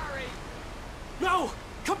sorry! No!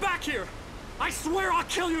 Come back here! I swear I'll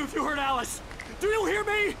kill you if you hurt Alice! Do you hear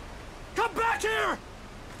me? Come back here!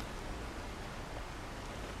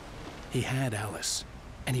 He had Alice,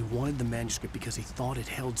 and he wanted the manuscript because he thought it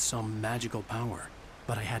held some magical power.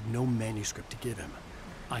 But I had no manuscript to give him.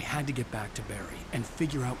 I had to get back to Barry and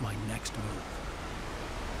figure out my next move.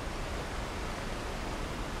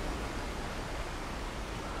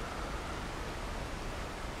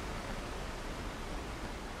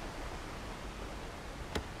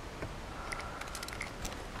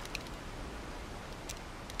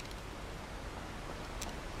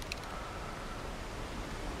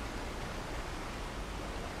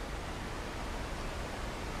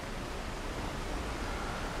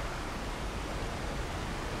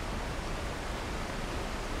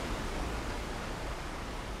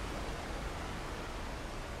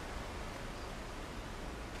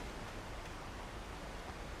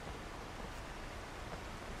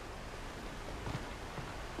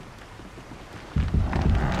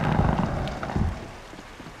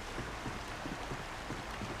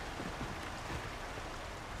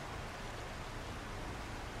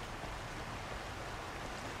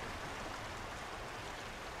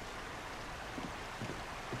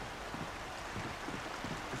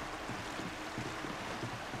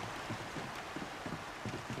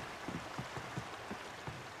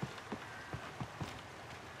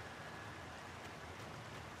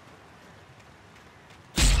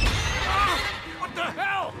 What the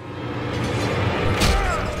hell?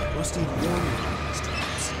 Rusty warned me about these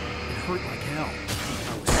times. It hurt like hell.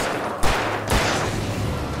 I was scared.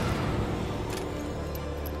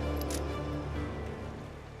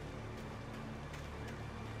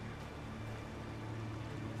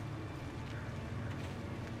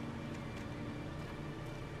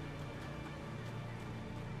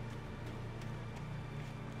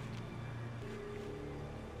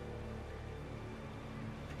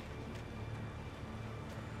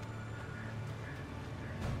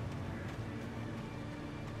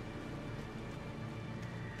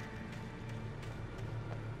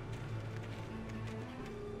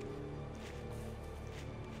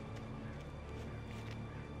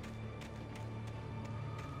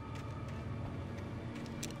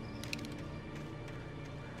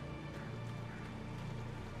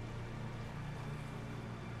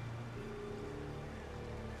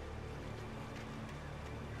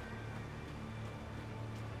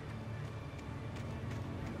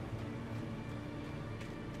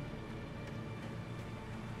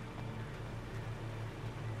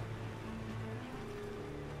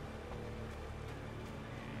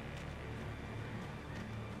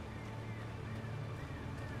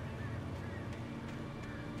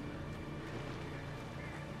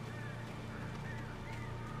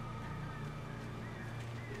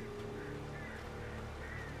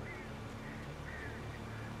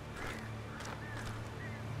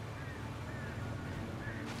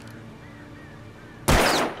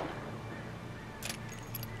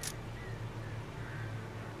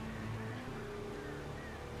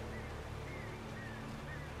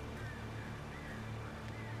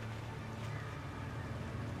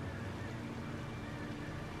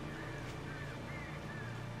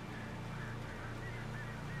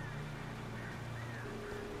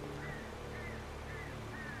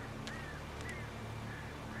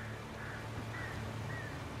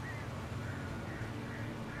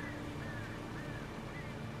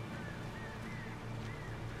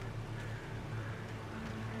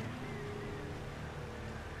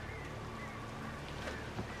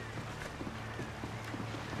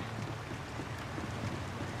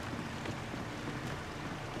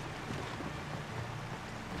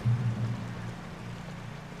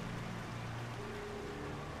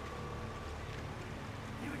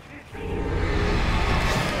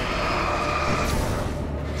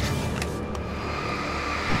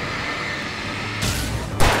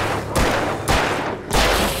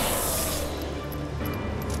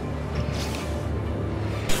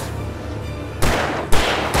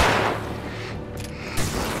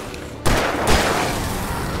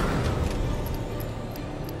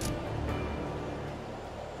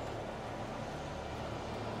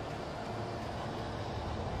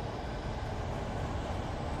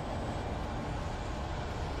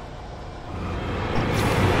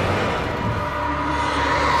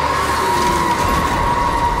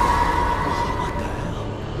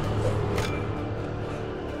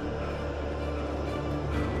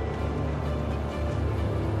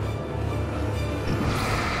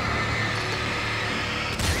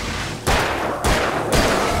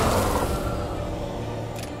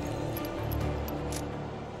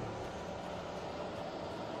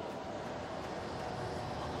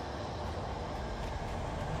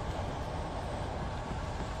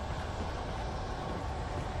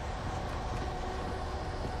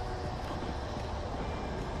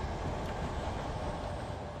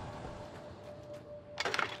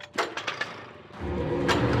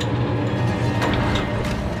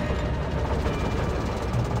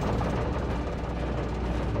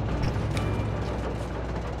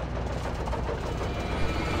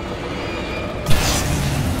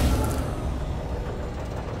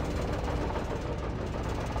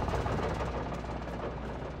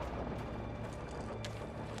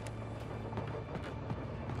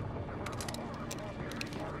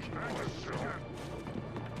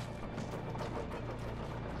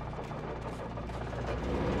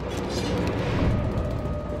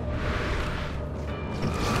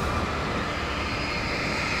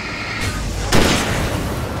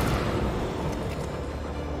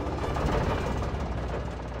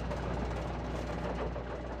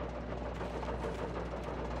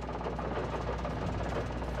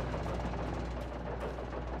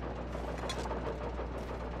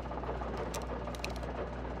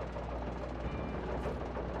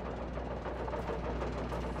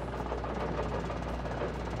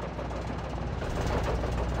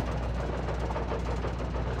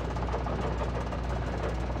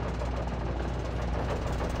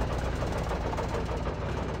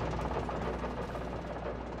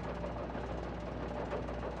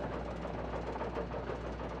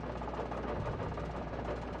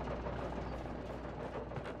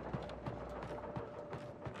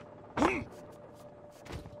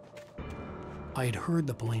 I had heard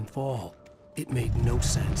the plane fall. It made no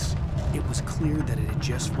sense. It was clear that it had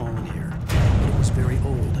just fallen here, but it was very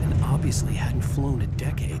old and obviously hadn't flown in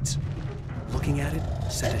decades. Looking at it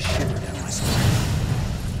sent a shiver down my spine.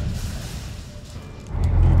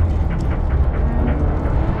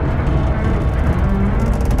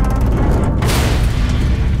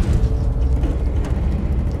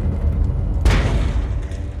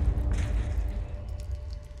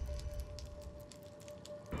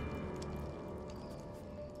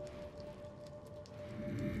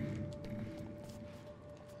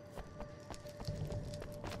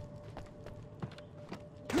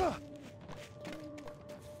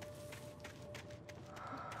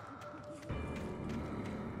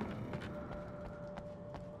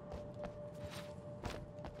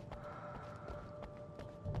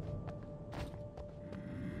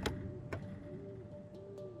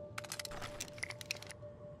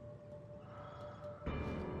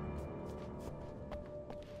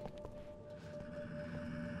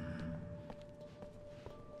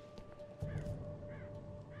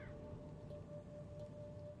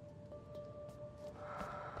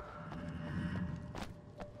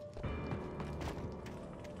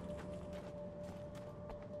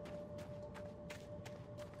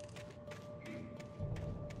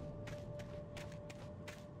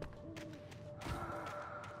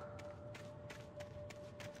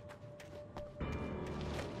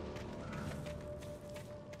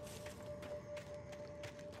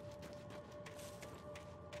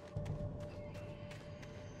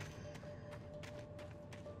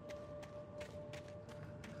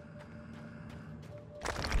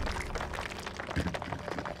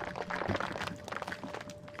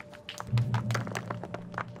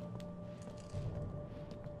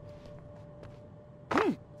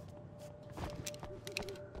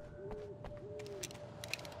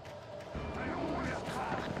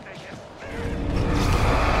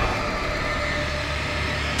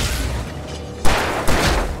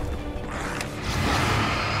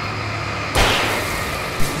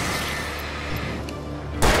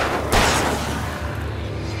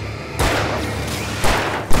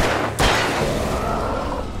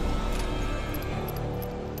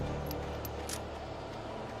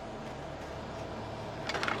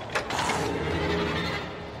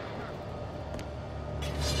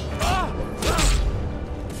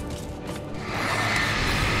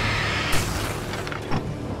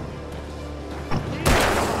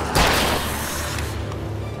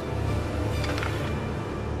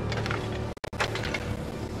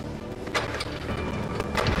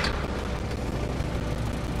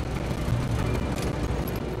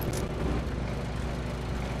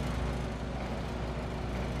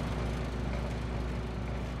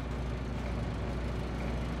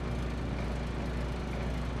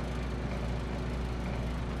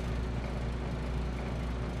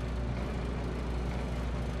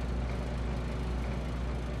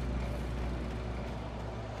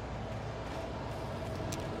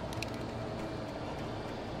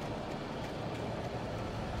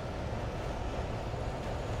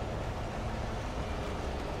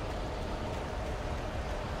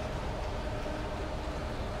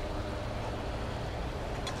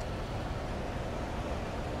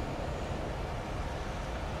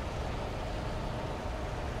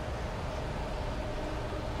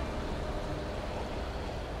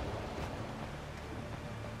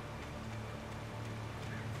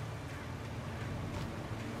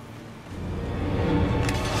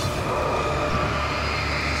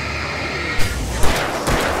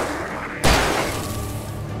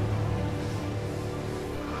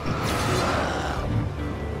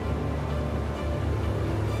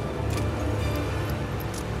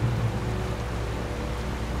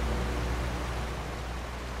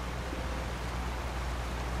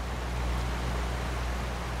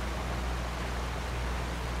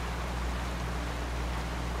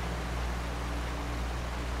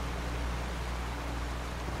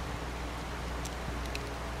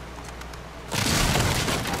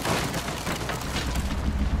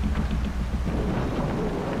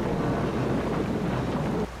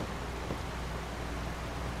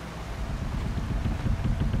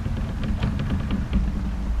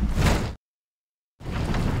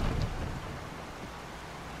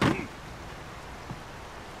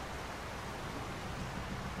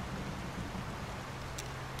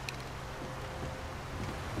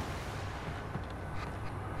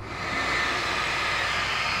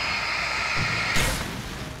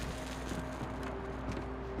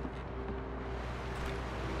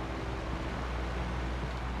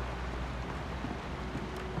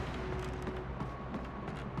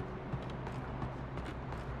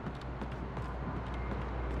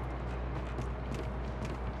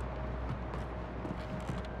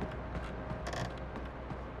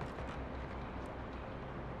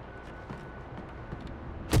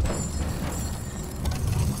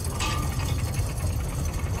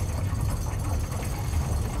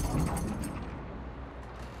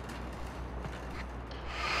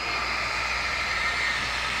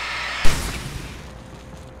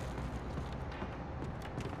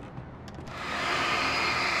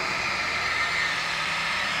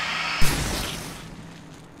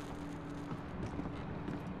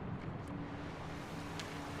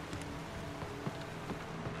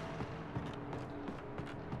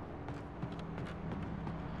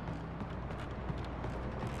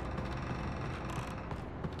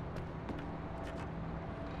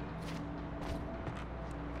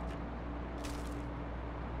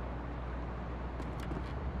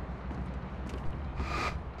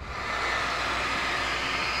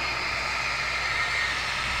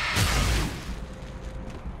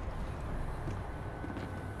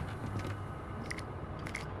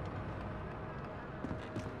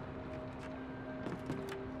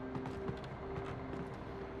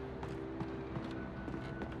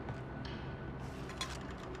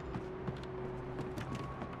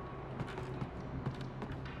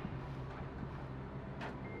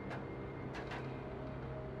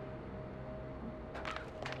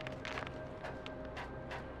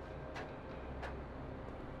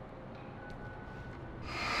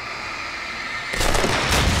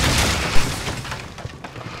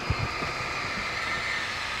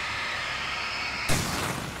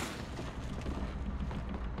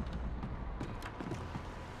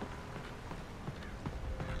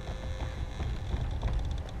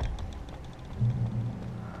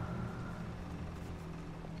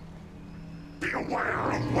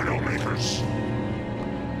 Widowmakers.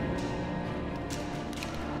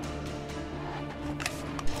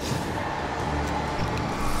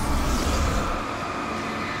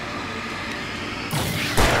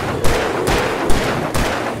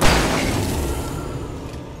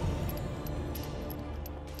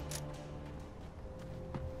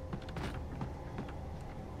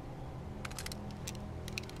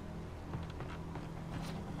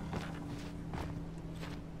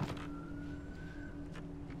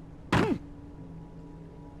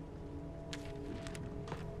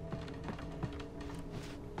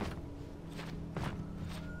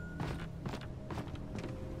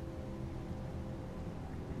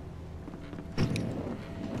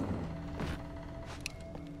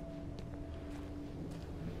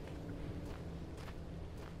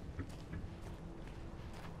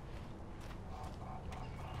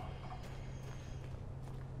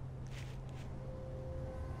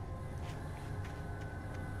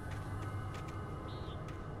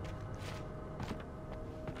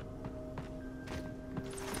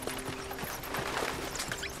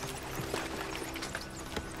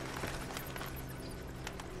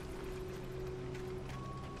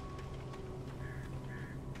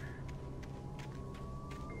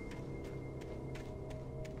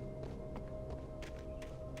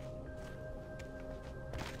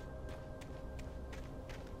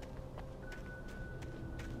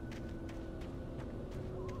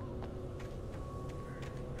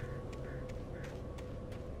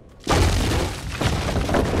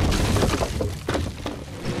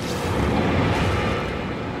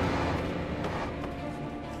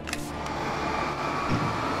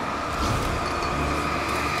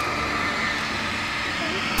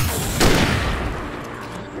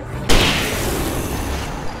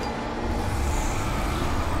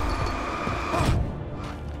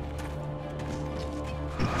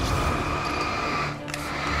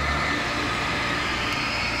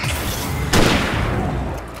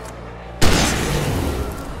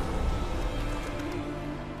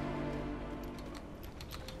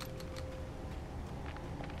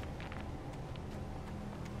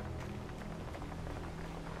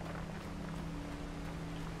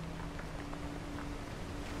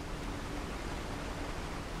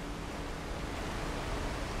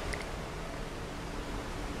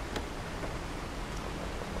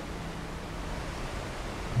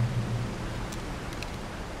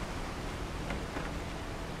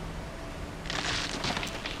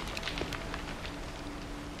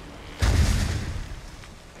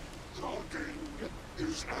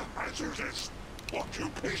 Is a hazardous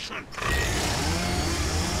occupation.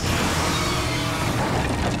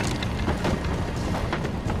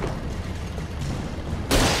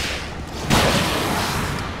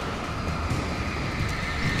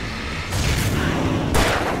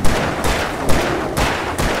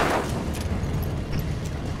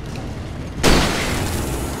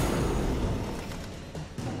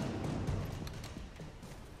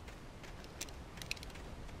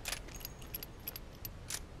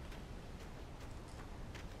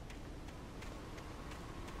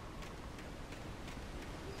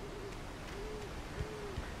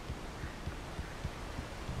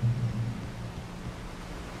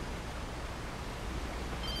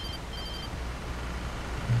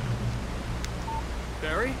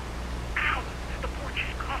 Barry? Ow! The porch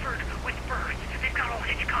is covered with birds. They've got all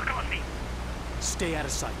Hitchcock on me. Stay out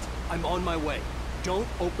of sight. I'm on my way. Don't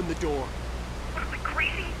open the door. What, am I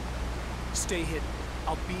crazy? Stay hidden.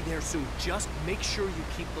 I'll be there soon. Just make sure you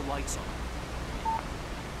keep the lights on.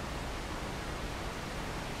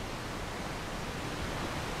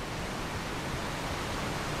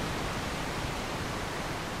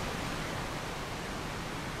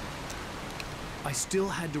 I still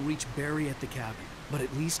had to reach Barry at the cabin, but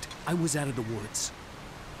at least I was out of the woods.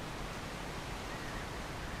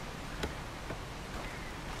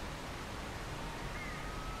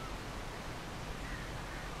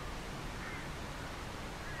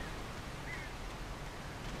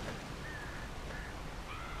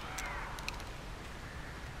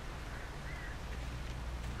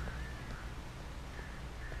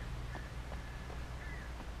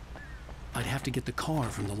 I'd have to get the car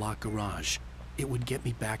from the locked garage. It would get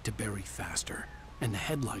me back to Barry faster, and the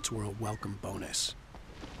headlights were a welcome bonus.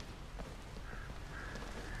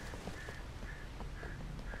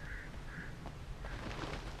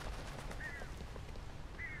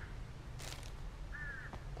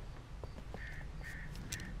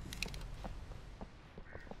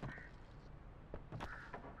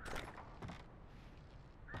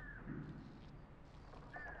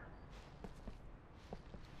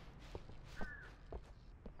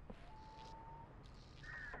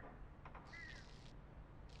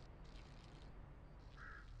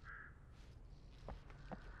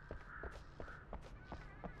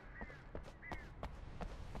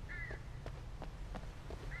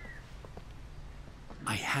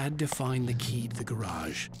 had to find the key to the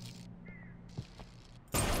garage.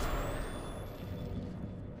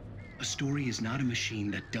 A story is not a machine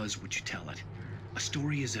that does what you tell it. A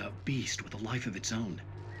story is a beast with a life of its own.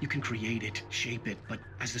 You can create it, shape it, but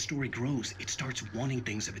as the story grows, it starts wanting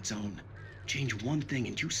things of its own. Change one thing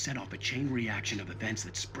and you set off a chain reaction of events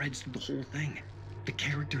that spreads through the whole thing. The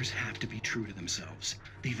characters have to be true to themselves.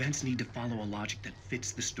 The events need to follow a logic that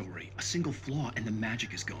fits the story. A single flaw and the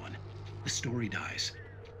magic is gone. The story dies.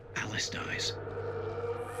 Alice dies.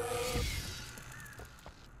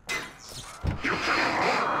 You can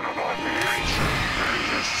learn about the ancient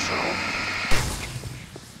and yourself.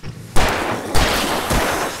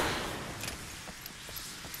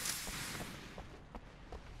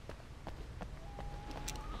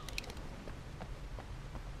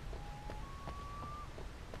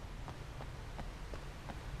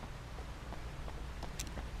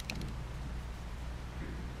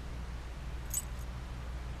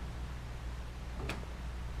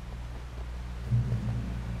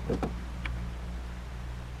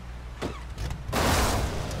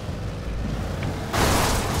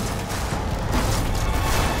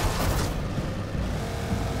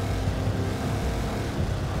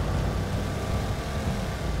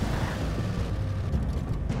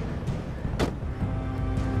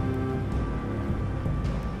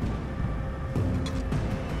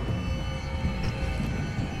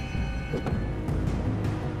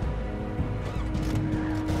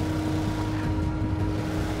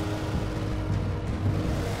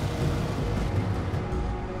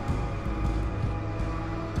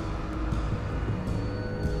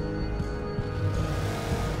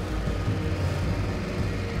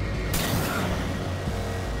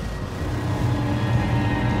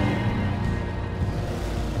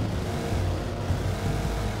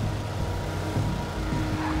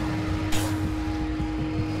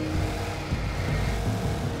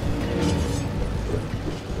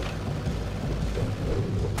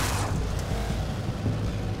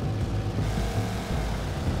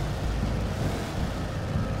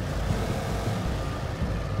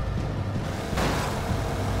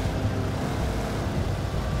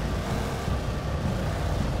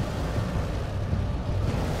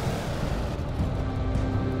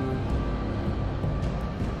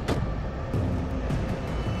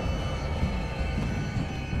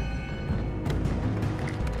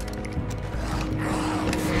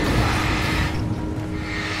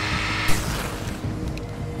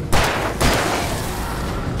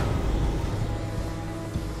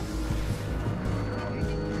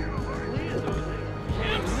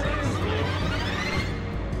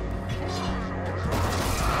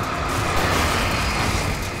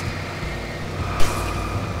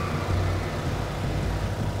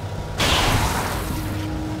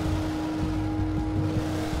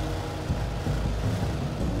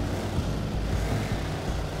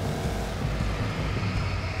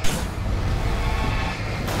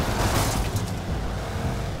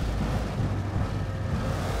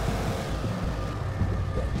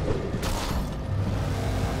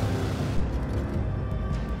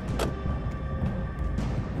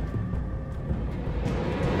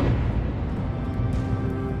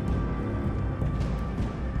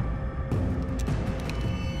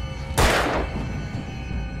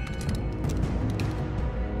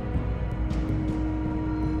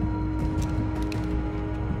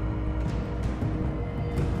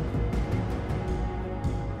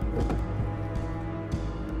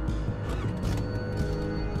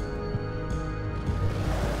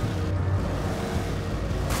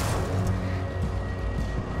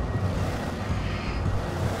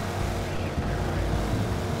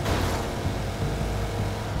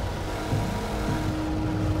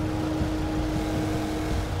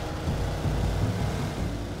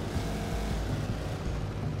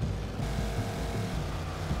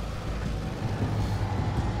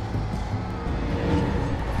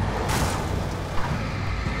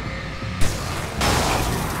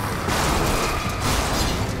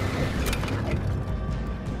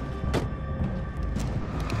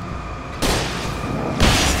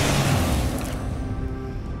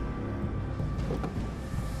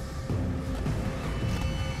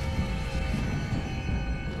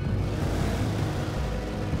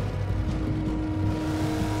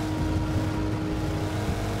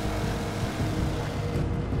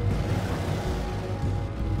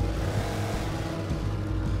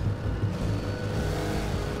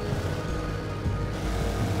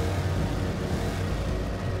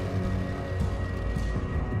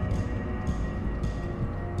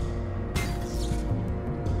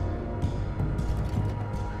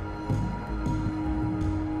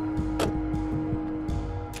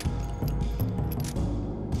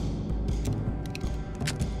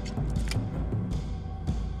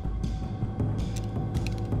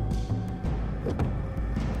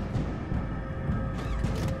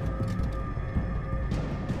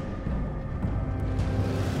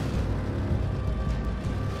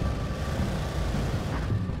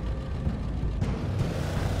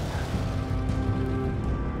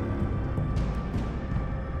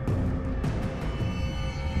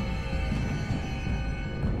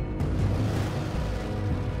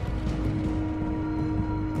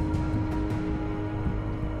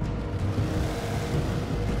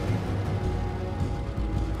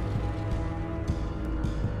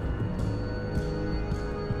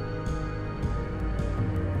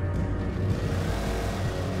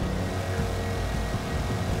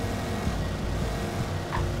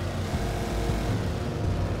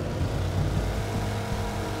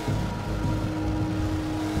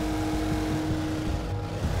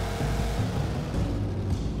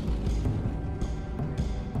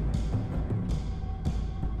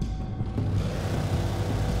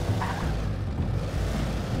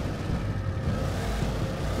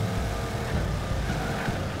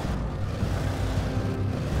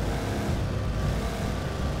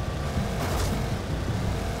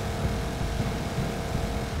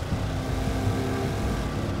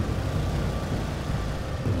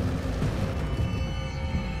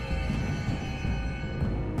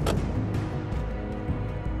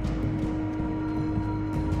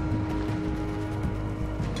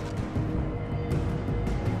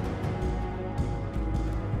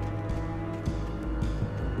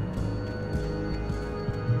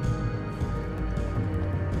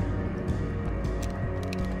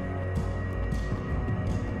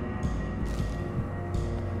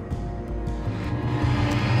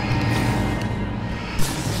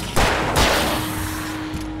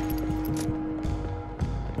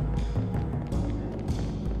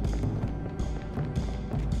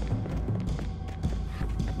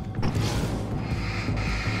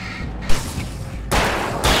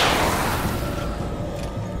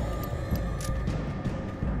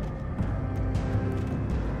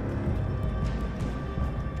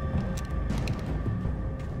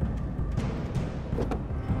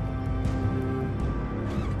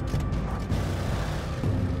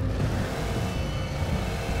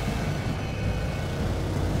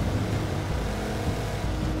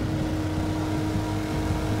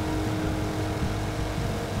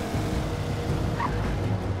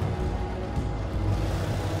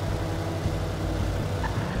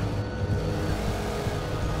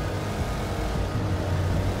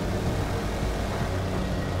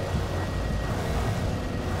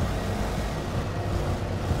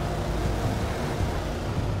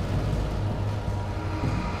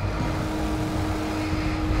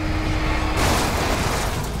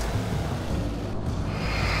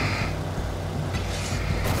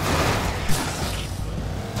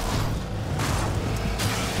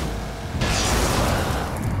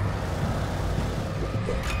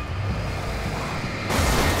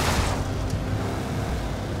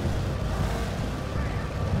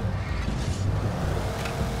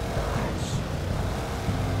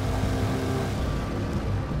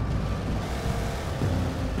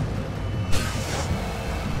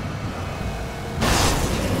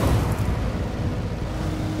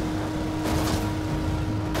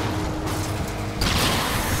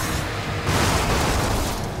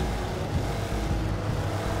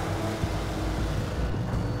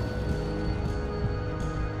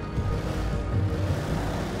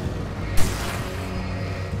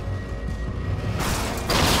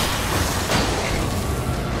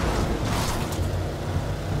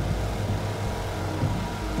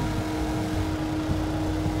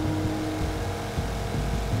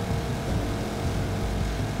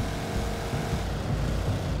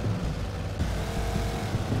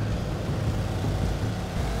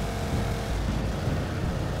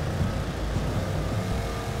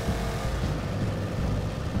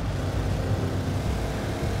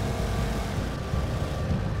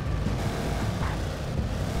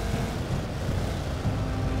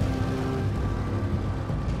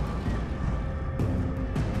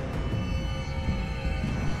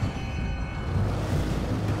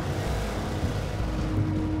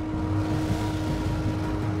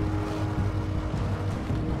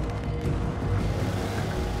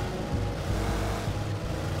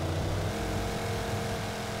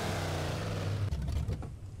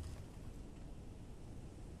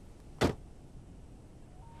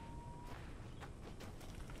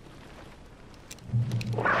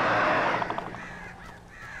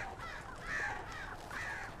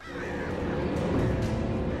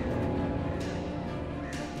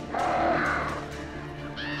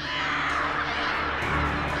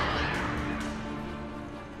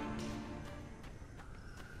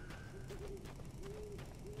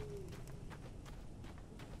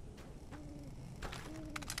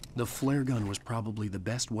 The flare gun was probably the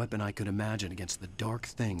best weapon I could imagine against the dark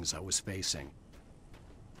things I was facing.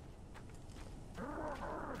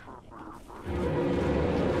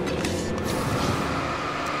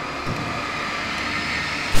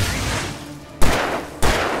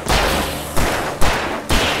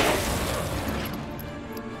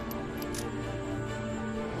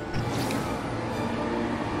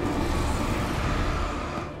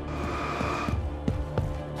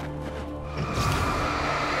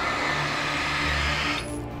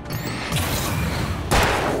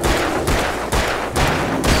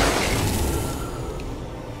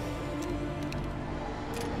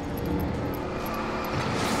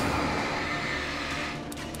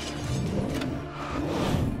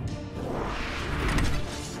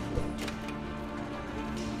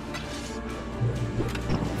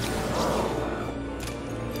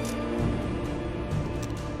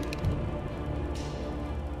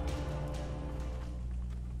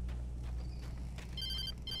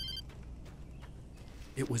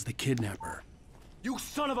 It was the kidnapper. You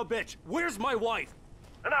son of a bitch! Where's my wife?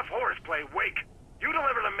 Enough horseplay, Wake. You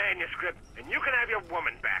deliver the manuscript, and you can have your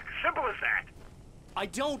woman back. Simple as that. I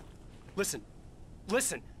don't... Listen.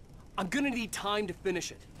 I'm gonna need time to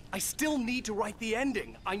finish it. I still need to write the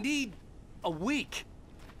ending. I need a week.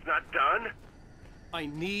 It's not done? I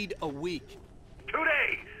need a week. 2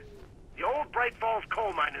 days. The old Bright Falls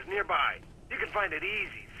coal mine is nearby. You can find it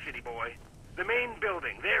easy, city boy. The main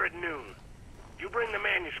building, there at noon. You bring the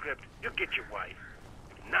manuscript, you'll get your wife.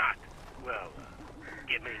 If not, well,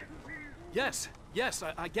 get me. Yes,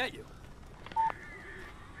 I get you.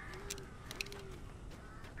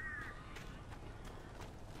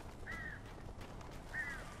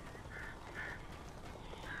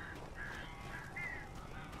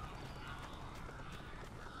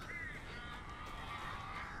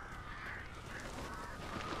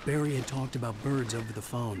 Barry had talked about birds over the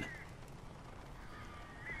phone.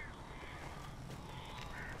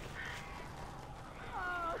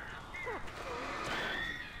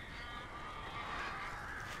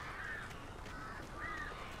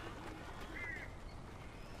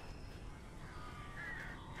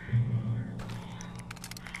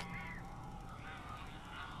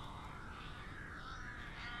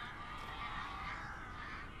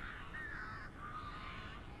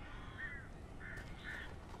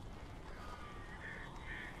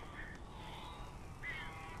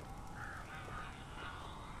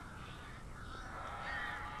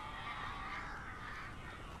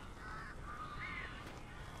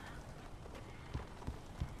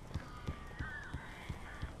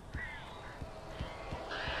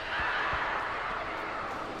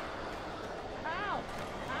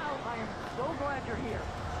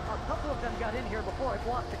 Got in here before I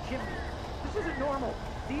blocked the chimney. This isn't normal.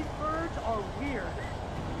 These birds are weird.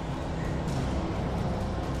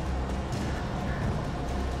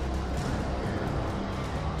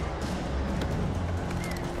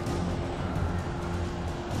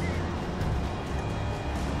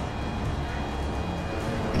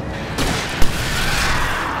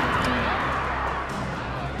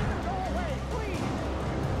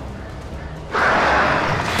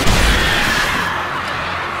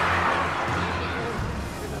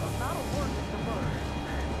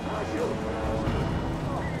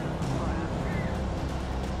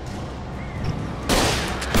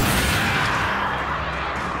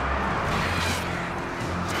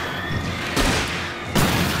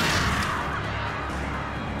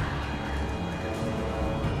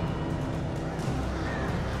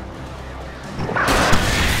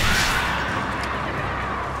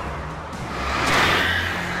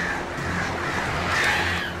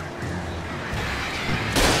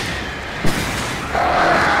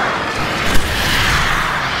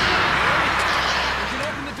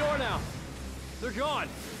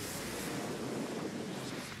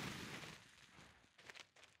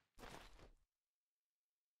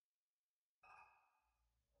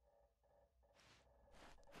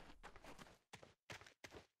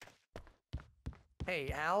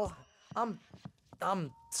 Hey, Al.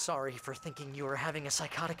 I'm sorry for thinking you were having a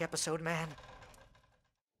psychotic episode, man.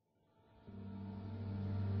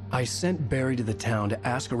 I sent Barry to the town to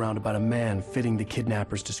ask around about a man fitting the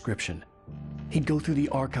kidnapper's description. He'd go through the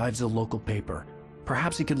archives of the local paper.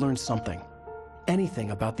 Perhaps he could learn something.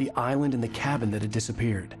 Anything about the island and the cabin that had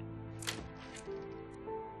disappeared.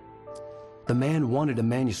 The man wanted a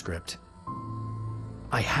manuscript.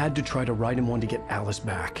 I had to try to write him one to get Alice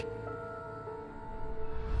back.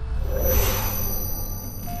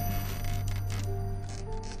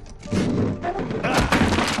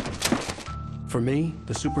 For me,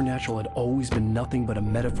 the supernatural had always been nothing but a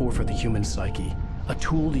metaphor for the human psyche, a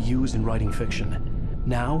tool to use in writing fiction.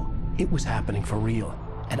 Now, it was happening for real,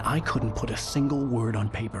 and I couldn't put a single word on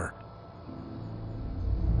paper.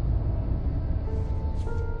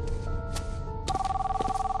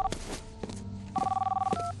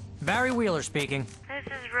 Barry Wheeler speaking. This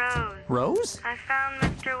is Rose. Rose? I found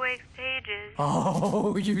Mr. Wake's pages.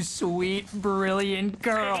 Oh, you sweet, brilliant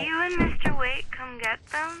girl. Could you and Mr. Wake come get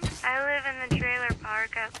them? I live in the trailer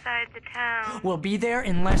park outside the town. We'll be there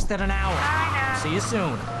in less than an hour. Bye now. See you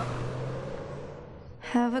soon.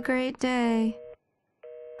 Have a great day.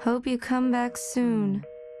 Hope you come back soon.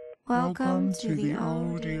 Welcome to the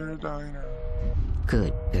Oh Dear Diner.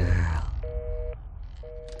 Good girl.